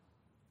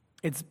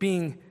 It's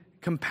being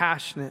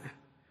compassionate.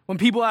 When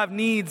people have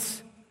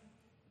needs,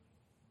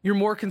 you're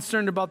more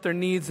concerned about their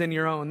needs than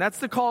your own. That's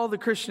the call of the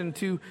Christian,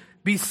 to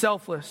be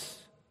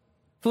selfless.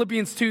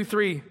 Philippians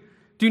 2:3.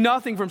 Do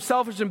nothing from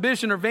selfish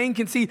ambition or vain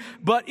conceit,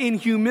 but in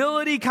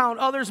humility count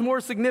others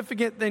more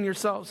significant than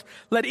yourselves.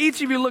 Let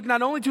each of you look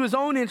not only to his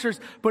own interests,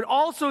 but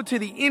also to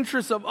the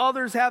interests of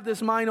others. Have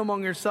this mind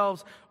among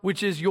yourselves,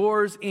 which is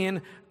yours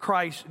in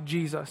Christ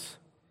Jesus.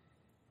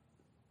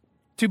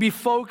 To be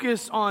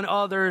focused on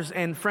others,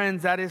 and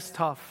friends, that is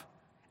tough.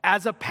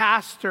 As a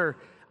pastor,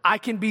 I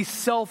can be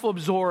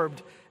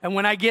self-absorbed. And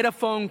when I get a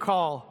phone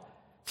call,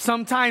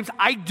 sometimes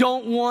I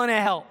don't want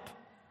to help.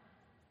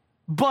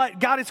 But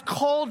God has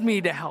called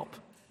me to help.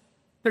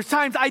 There's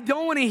times I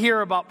don't want to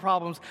hear about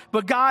problems,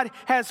 but God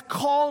has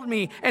called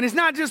me. And it's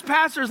not just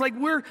pastors, like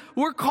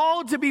we're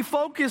called to be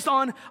focused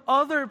on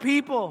other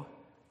people.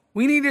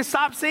 We need to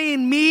stop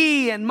saying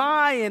me and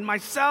my and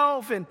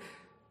myself. And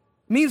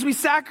it means we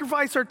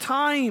sacrifice our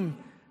time.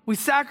 We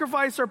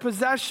sacrifice our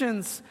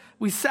possessions.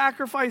 We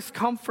sacrifice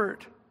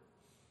comfort.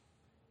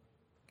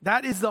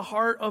 That is the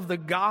heart of the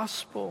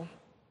gospel.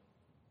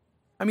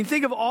 I mean,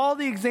 think of all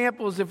the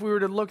examples, if we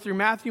were to look through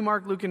Matthew,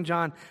 Mark, Luke, and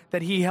John,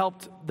 that he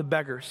helped the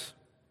beggars.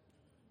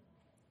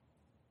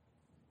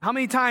 How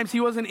many times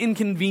he wasn't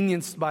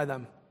inconvenienced by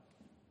them?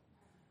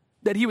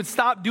 That he would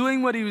stop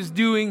doing what he was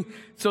doing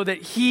so that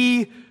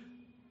he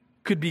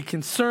could be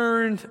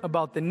concerned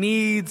about the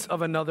needs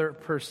of another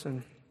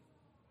person.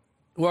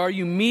 Well, are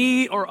you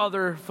me or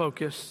other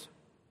focused?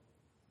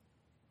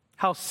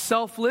 How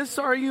selfless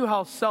are you?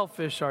 How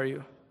selfish are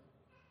you?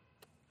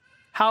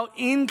 How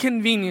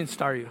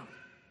inconvenienced are you?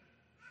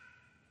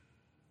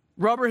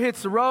 Rubber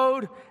hits the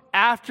road.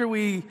 After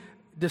we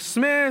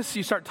dismiss,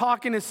 you start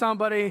talking to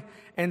somebody,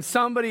 and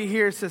somebody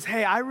here says,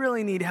 hey, I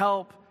really need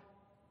help.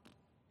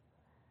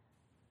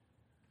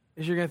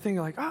 Is you're going to think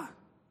like,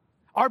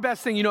 our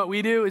best thing, you know what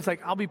we do? Is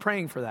like, I'll be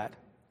praying for that.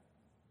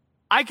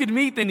 I could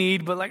meet the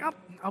need, but like,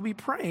 I'll be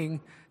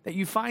praying that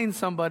you find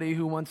somebody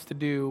who wants to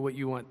do what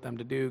you want them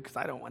to do, because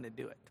I don't want to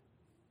do it.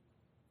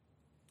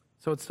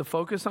 So it's to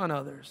focus on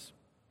others.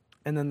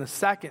 And then the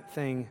second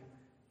thing,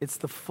 it's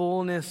the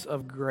fullness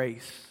of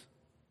grace.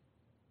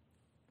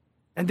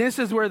 And this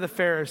is where the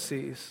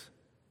Pharisees,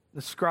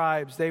 the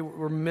scribes, they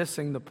were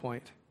missing the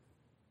point.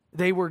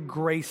 They were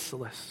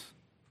graceless.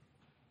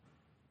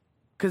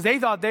 Because they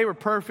thought they were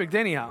perfect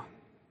anyhow.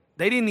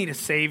 They didn't need a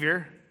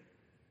savior.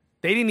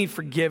 They didn't need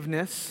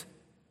forgiveness.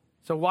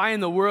 So why in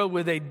the world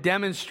would they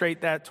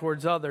demonstrate that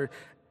towards others?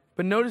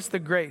 But notice the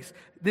grace.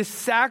 This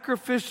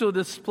sacrificial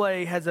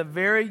display has a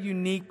very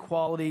unique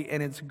quality,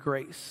 and it's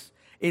grace.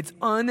 It's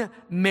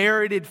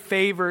unmerited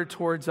favor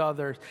towards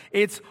others.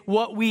 It's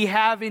what we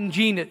have in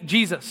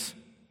Jesus.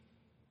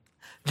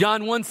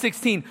 John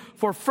 1:16,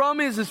 for from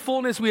his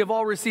fullness we have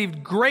all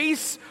received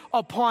grace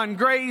upon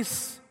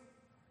grace.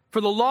 For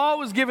the law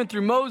was given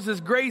through Moses,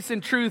 grace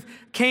and truth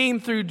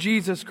came through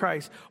Jesus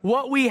Christ.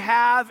 What we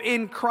have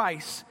in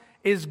Christ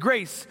is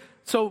grace.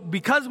 So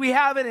because we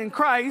have it in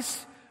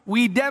Christ,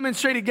 we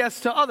demonstrate it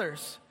gets to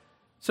others.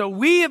 So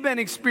we have been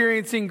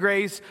experiencing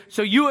grace,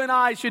 so you and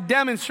I should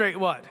demonstrate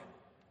what?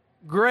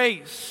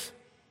 Grace.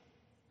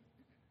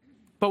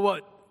 But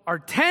what our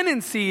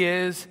tendency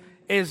is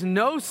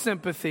no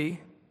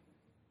sympathy,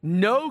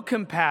 no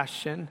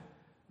compassion,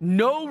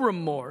 no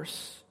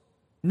remorse,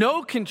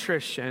 no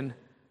contrition,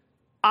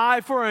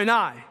 eye for an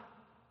eye,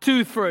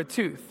 tooth for a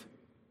tooth.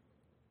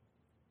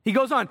 He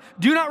goes on,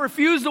 do not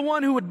refuse the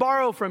one who would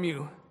borrow from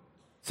you.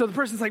 So the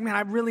person's like, man,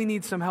 I really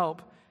need some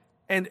help.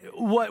 And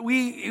what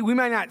we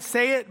might not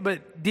say it,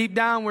 but deep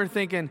down we're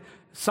thinking,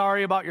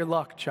 sorry about your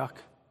luck, Chuck.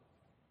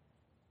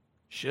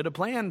 Should have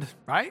planned,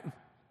 right?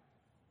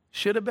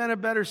 Should have been a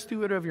better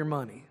steward of your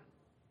money.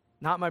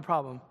 Not my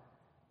problem.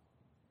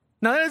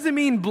 Now, that doesn't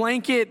mean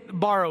blanket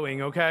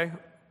borrowing, okay?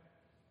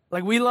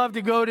 Like, we love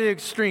to go to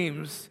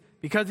extremes.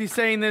 Because he's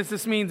saying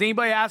this means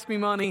anybody asks me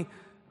money,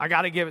 I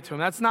got to give it to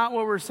him. That's not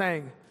what we're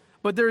saying.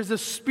 But there's a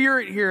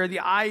spirit here, the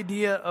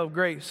idea of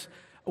grace.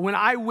 When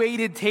I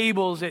waited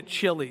tables at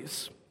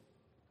Chili's,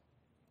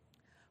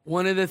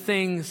 one of the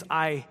things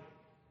I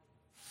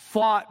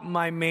fought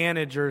my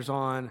managers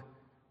on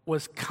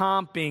was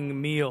comping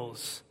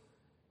meals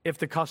if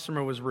the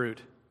customer was rude.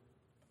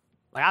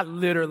 Like, I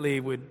literally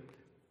would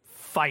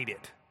fight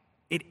it.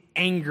 It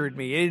angered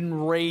me. It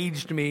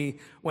enraged me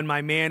when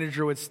my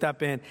manager would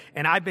step in.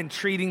 And I've been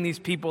treating these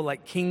people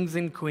like kings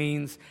and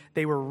queens.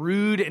 They were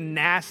rude and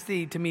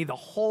nasty to me the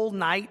whole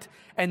night.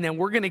 And then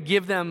we're going to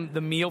give them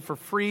the meal for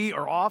free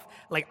or off.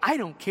 Like, I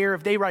don't care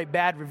if they write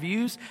bad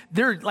reviews.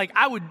 They're like,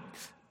 I would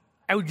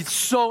get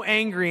so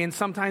angry. And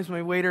sometimes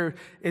my waiter,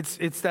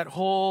 it's that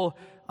whole,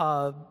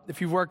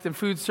 if you've worked in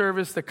food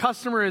service, the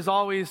customer is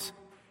always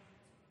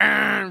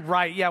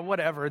right. Yeah,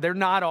 whatever. They're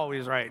not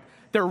always right.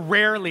 They're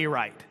rarely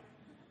right.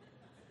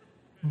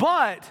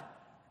 But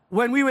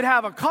when we would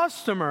have a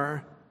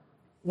customer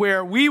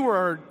where we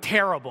were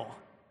terrible,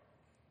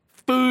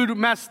 food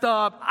messed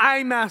up,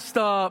 I messed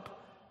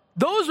up,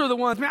 those are the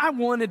ones, man, I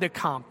wanted to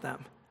comp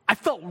them. I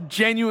felt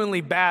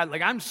genuinely bad.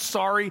 Like, I'm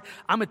sorry,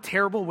 I'm a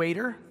terrible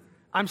waiter.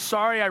 I'm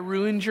sorry I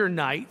ruined your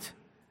night.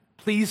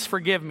 Please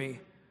forgive me.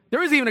 There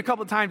was even a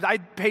couple of times I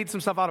paid some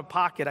stuff out of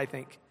pocket, I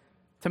think,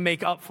 to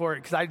make up for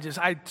it because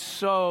I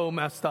so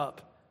messed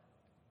up.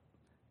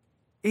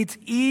 It's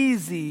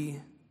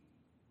easy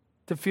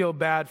to feel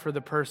bad for the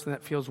person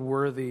that feels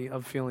worthy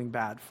of feeling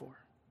bad for.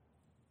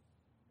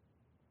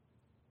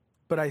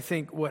 But I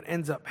think what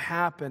ends up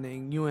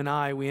happening, you and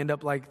I, we end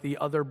up like the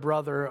other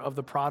brother of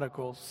the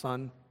prodigal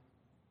son,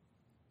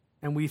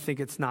 and we think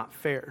it's not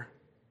fair,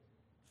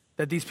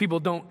 that these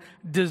people don't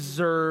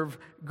deserve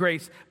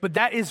grace. But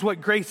that is what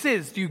grace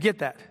is. Do you get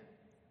that?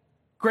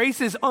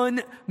 Grace is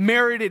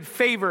unmerited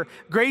favor.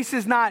 Grace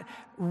is not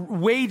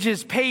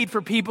wages paid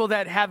for people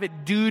that have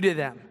it due to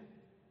them.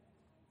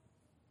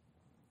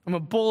 I'm a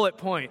bullet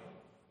point.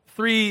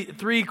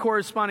 Three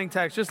corresponding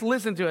texts. Just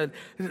listen to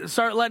it.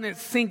 Start letting it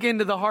sink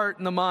into the heart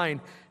and the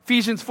mind.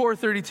 Ephesians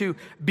 4:32.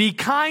 Be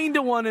kind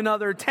to one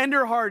another,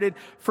 tenderhearted,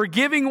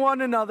 forgiving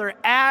one another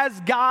as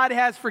God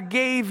has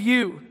forgave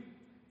you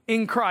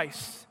in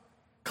Christ.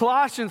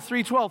 Colossians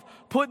 3:12.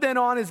 Put then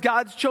on as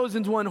God's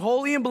chosen one,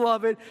 holy and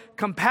beloved,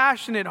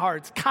 compassionate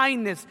hearts,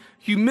 kindness,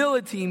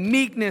 humility,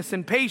 meekness,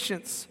 and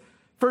patience.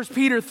 1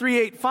 Peter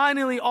 3:8,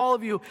 finally, all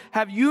of you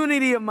have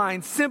unity of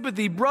mind,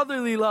 sympathy,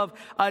 brotherly love,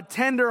 a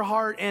tender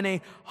heart, and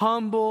a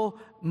humble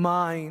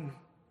mind.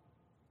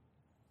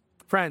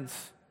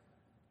 Friends,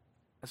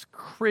 as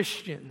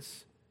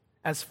Christians,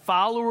 as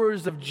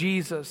followers of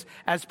Jesus,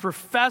 as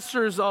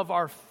professors of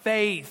our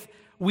faith,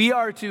 we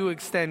are to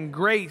extend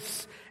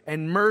grace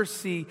and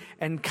mercy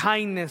and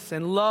kindness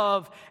and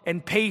love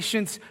and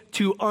patience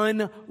to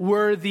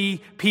unworthy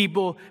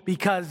people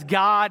because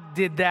God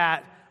did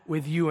that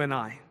with you and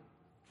I.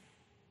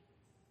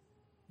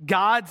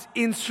 God's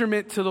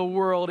instrument to the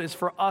world is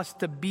for us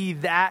to be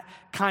that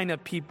kind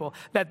of people.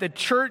 That the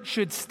church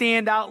should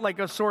stand out like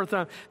a sore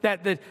thumb.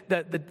 That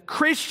the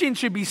Christian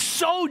should be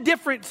so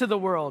different to the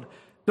world.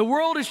 The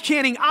world is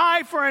chanting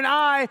eye for an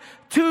eye,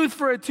 tooth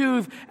for a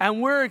tooth,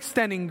 and we're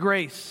extending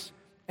grace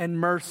and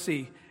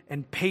mercy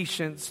and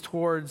patience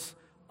towards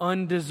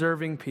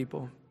undeserving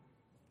people.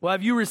 Well,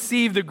 have you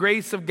received the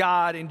grace of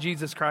God in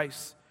Jesus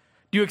Christ?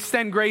 Do you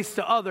extend grace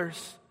to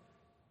others?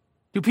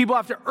 Do people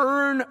have to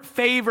earn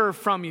favor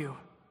from you?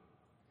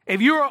 If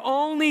you are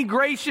only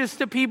gracious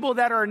to people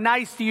that are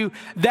nice to you,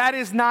 that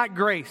is not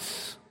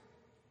grace.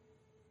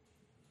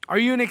 Are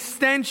you an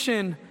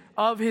extension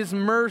of His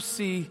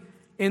mercy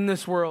in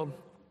this world?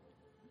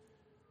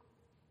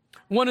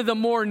 One of the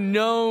more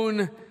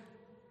known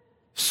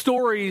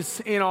stories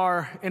in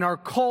our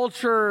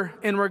culture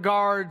in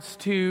regards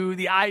to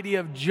the idea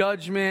of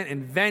judgment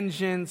and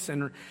vengeance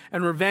and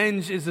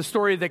revenge is the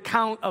story of the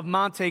Count of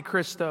Monte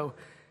Cristo.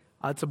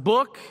 It's a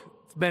book.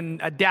 It's been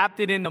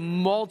adapted into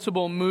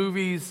multiple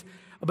movies.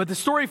 But the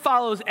story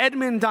follows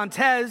Edmond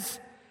Dantes.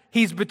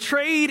 He's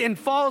betrayed and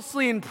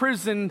falsely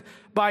imprisoned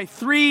by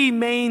three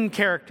main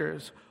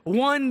characters,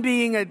 one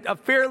being a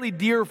fairly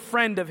dear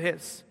friend of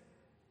his.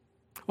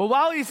 Well,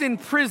 while he's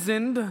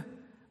imprisoned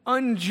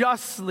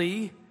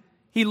unjustly,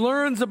 he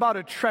learns about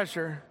a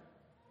treasure.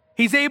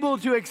 He's able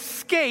to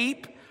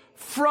escape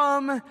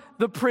from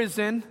the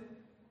prison.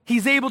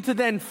 He's able to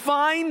then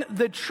find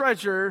the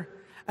treasure,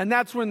 and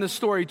that's when the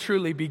story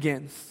truly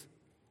begins.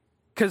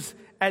 Because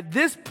at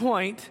this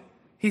point,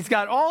 he's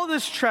got all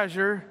this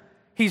treasure.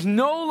 He's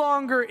no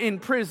longer in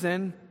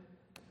prison.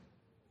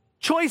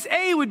 Choice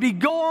A would be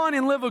go on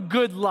and live a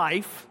good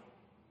life.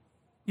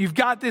 You've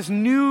got this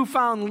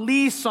newfound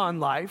lease on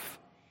life.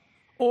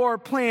 Or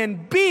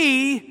plan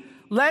B,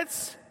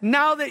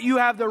 now that you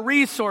have the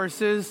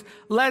resources,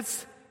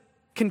 let's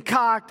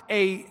concoct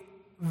a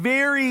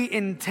very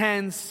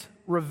intense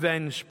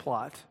revenge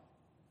plot.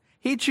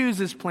 He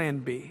chooses plan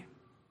B.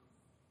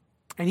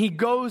 And he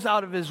goes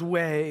out of his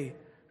way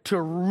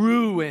to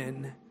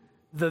ruin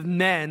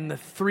the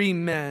three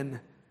men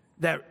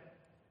that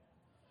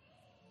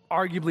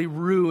arguably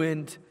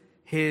ruined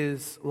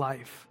his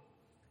life.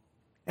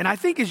 And I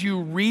think as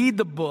you read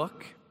the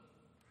book,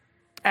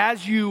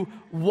 as you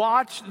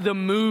watch the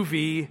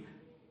movie,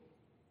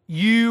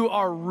 you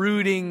are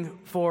rooting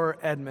for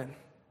Edmund.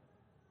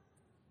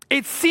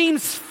 It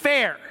seems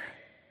fair.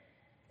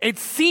 It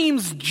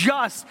seems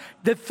just.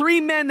 The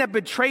three men that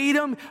betrayed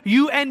him,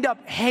 you end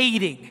up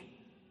hating.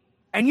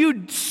 And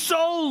you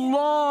so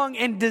long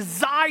and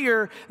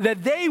desire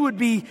that they would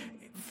be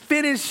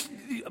finished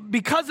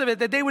because of it,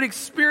 that they would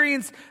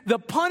experience the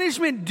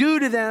punishment due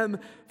to them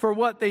for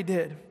what they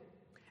did.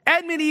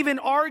 Edmund even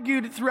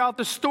argued throughout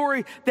the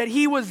story that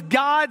he was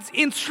God's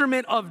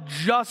instrument of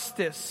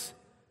justice.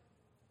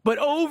 But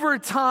over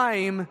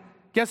time,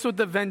 guess what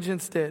the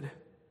vengeance did?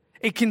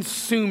 It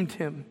consumed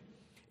him.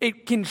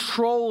 It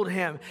controlled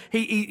him.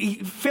 He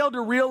failed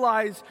to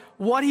realize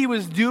what he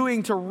was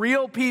doing to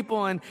real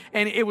people, and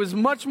it was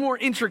much more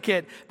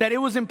intricate, that it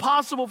was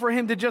impossible for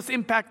him to just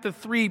impact the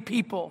three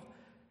people.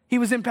 He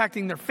was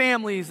impacting their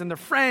families and their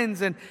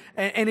friends, and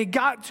it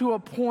got to a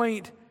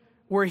point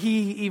where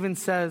he even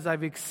says,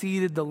 I've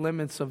exceeded the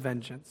limits of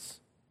vengeance.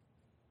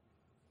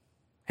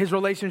 His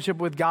relationship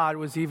with God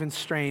was even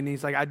strained.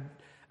 He's like,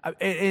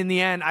 in the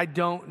end, I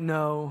don't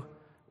know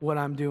what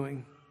I'm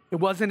doing. It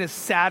wasn't as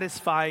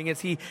satisfying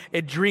as he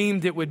had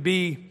dreamed it would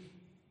be.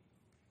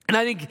 And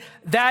I think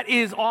that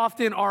is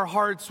often our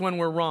hearts when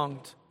we're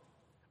wronged.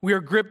 We are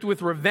gripped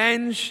with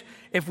revenge.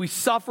 If we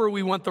suffer,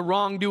 we want the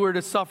wrongdoer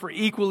to suffer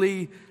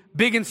equally,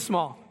 big and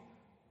small.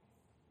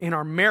 In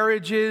our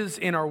marriages,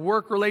 in our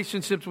work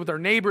relationships, with our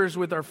neighbors,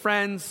 with our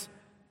friends.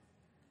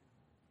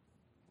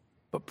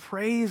 But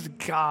praise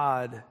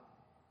God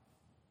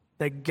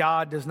that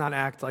God does not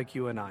act like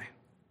you and I.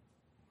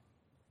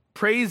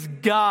 Praise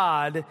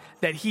God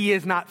that He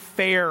is not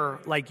fair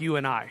like you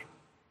and I.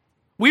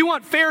 We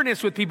want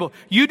fairness with people.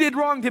 You did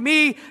wrong to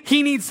me,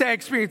 he needs to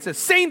experience the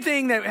same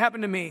thing that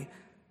happened to me.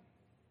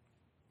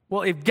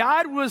 Well, if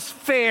God was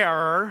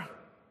fair,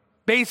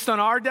 based on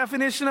our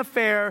definition of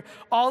fair,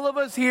 all of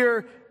us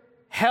here,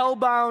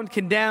 hellbound,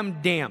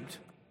 condemned, damned.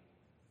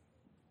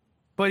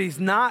 But He's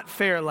not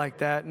fair like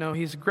that. No,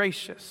 He's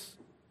gracious.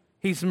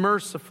 He's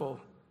merciful.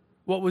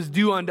 What was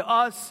due unto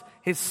us,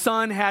 His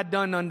Son had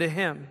done unto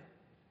Him.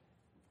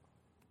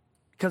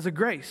 Because of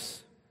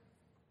grace.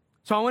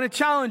 So I want to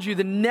challenge you,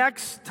 the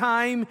next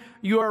time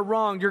you are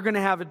wrong, you're going to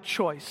have a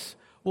choice.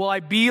 Will I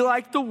be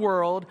like the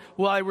world?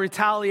 Will I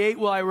retaliate?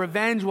 Will I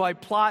revenge? Will I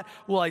plot?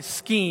 Will I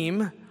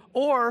scheme?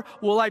 Or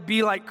will I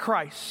be like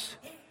Christ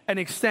and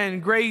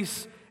extend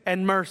grace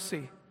and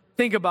mercy?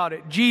 Think about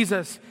it.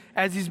 Jesus,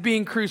 as He's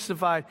being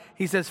crucified,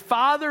 He says,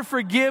 Father,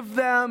 forgive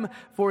them,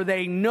 for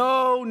they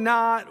know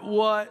not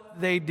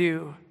what they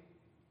do.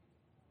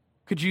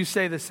 Could you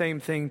say the same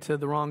thing to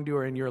the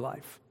wrongdoer in your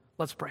life?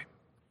 Let's pray.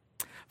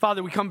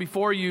 Father, we come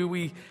before You.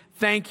 We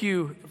thank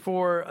You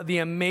for the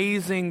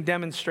amazing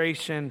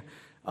demonstration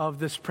of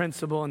this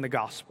principle in the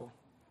gospel.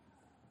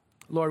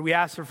 Lord, we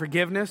ask for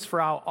forgiveness for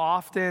how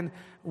often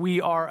we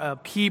are a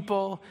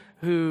people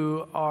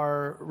who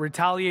are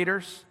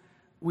retaliators.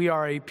 We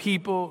are a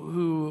people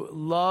who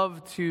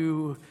love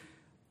to,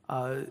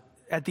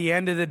 at the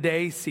end of the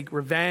day, seek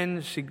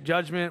revenge, seek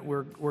judgment.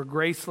 We're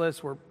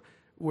graceless.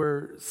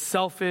 We're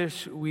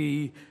selfish.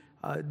 We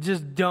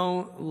just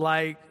don't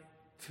like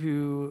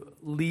to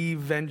leave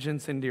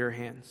vengeance into Your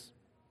hands.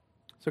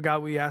 So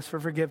God, we ask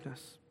for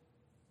forgiveness.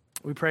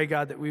 We pray,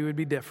 God, that we would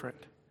be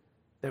different,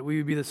 that we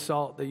would be the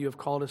salt that You have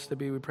called us to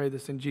be. We pray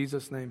this in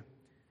Jesus' name.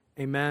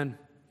 Amen.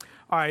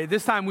 All right,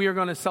 this time we are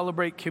going to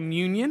celebrate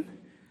communion.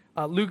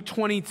 Luke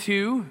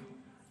 22,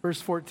 verse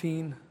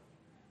 14.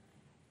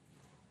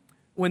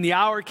 When the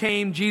hour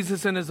came,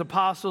 Jesus and His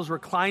apostles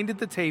reclined at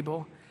the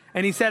table,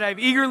 And he said, I've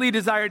eagerly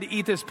desired to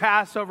eat this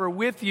Passover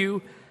with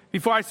you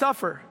before I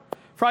suffer.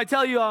 For I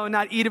tell you, I will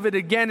not eat of it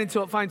again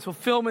until it finds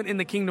fulfillment in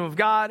the kingdom of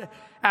God.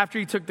 After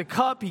he took the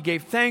cup, he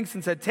gave thanks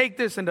and said, take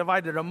this and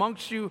divide it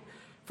amongst you.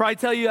 For I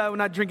tell you, I will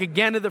not drink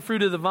again of the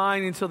fruit of the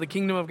vine until the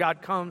kingdom of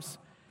God comes.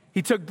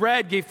 He took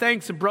bread, gave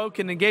thanks and broke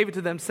it and gave it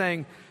to them,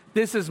 saying,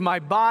 this is my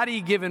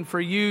body given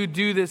for you.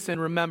 Do this in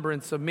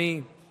remembrance of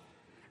me.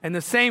 In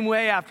the same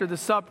way, after the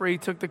supper, he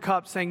took the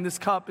cup, saying, this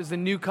cup is the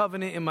new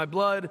covenant in my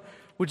blood,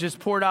 which is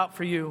poured out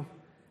for you.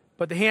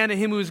 But the hand of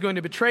him who is going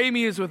to betray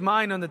me is with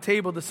mine on the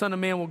table. The Son of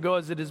Man will go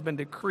as it has been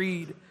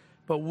decreed.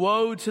 But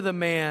woe to the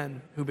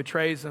man who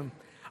betrays him.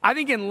 I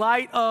think in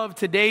light of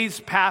today's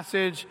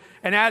passage,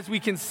 and as we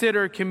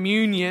consider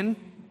communion,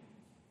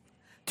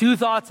 two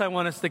thoughts I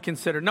want us to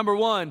consider. Number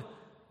one,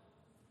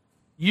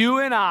 you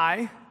and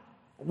I,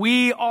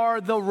 we are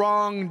the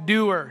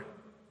wrongdoer.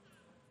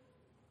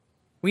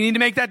 We need to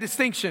make that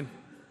distinction.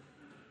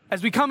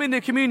 As we come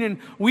into communion,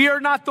 we are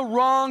not the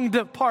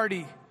wronged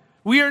party.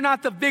 We are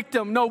not the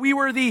victim. No, we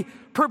were the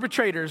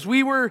perpetrators.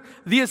 We were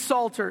the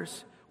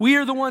assaulters. We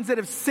are the ones that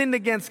have sinned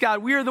against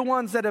God. We are the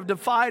ones that have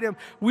defied him.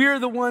 We are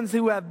the ones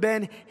who have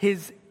been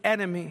his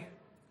enemy.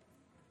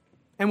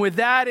 And with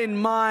that in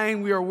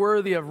mind, we are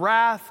worthy of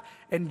wrath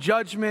and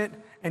judgment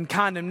and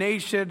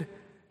condemnation.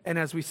 And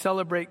as we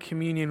celebrate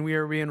communion, we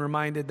are being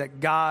reminded that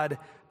God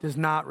does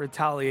not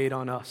retaliate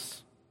on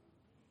us,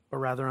 but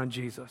rather on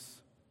Jesus.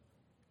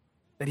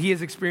 That he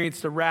has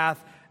experienced the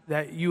wrath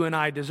that you and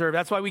I deserve.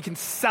 That's why we can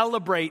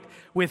celebrate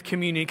with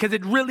communion, because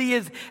it really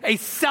is a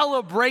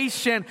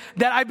celebration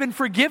that I've been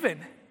forgiven,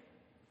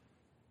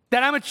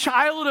 that I'm a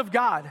child of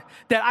God,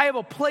 that I have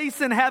a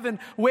place in heaven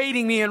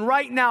waiting me, and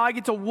right now I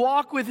get to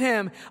walk with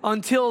him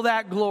until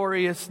that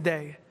glorious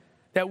day,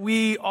 that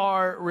we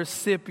are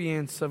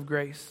recipients of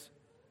grace.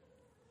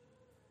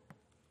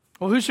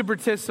 Well, who should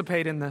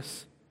participate in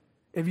this?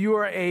 If you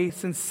are a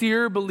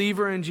sincere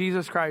believer in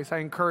Jesus Christ, I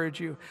encourage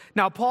you.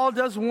 Now, Paul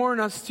does warn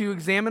us to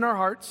examine our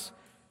hearts.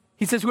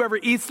 He says, whoever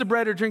eats the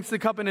bread or drinks the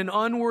cup in an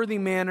unworthy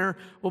manner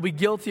will be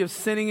guilty of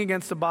sinning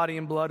against the body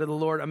and blood of the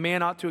Lord. A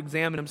man ought to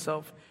examine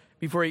himself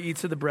before he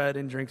eats of the bread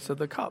and drinks of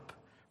the cup.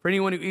 For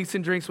anyone who eats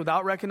and drinks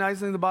without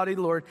recognizing the body of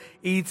the Lord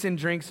eats and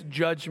drinks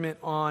judgment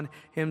on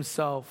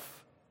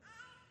himself.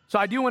 So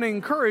I do want to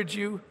encourage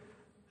you,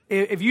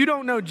 if you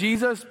don't know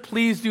Jesus,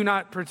 please do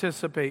not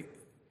participate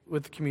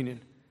with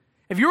communion.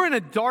 If you're in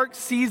a dark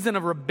season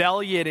of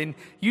rebellion and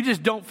you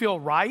just don't feel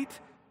right,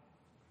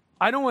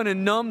 I don't want to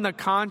numb the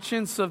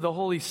conscience of the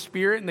Holy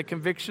Spirit and the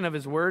conviction of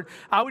his word.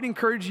 I would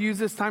encourage you to use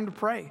this time to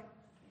pray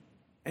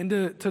and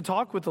to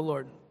talk with the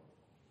Lord.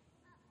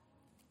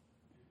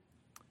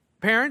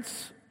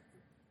 Parents,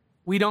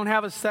 we don't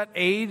have a set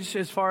age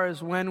as far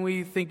as when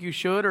we think you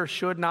should or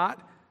should not.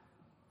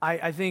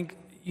 I think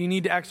you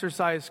need to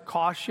exercise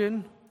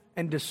caution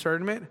and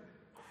discernment,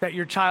 that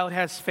your child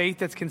has faith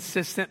that's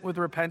consistent with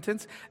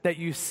repentance, that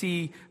you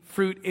see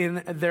fruit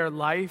in their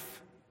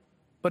life.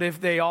 But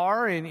if they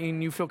are,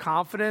 and you feel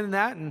confident in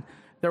that, and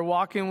they're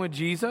walking with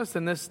Jesus,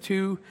 then this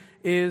too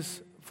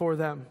is for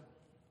them.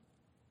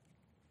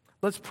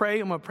 Let's pray.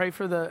 I'm going to pray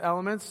for the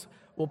elements.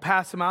 We'll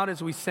pass them out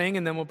as we sing,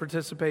 and then we'll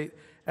participate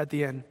at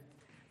the end.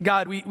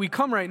 God, we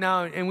come right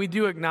now, and we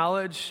do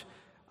acknowledge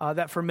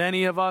that for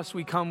many of us,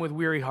 we come with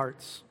weary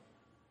hearts,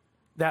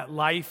 that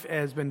life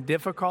has been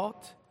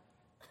difficult,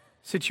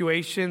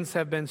 situations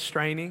have been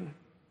straining,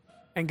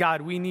 and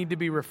God, we need to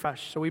be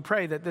refreshed. So we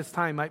pray that this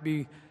time might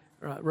be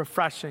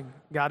refreshing,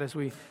 God, as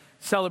we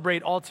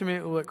celebrate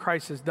ultimately what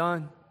Christ has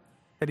done,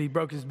 that he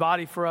broke his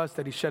body for us,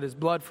 that he shed his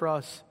blood for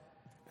us,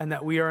 and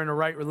that we are in a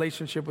right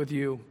relationship with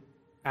you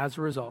as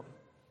a result.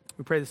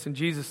 We pray this in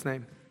Jesus'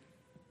 name.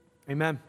 Amen.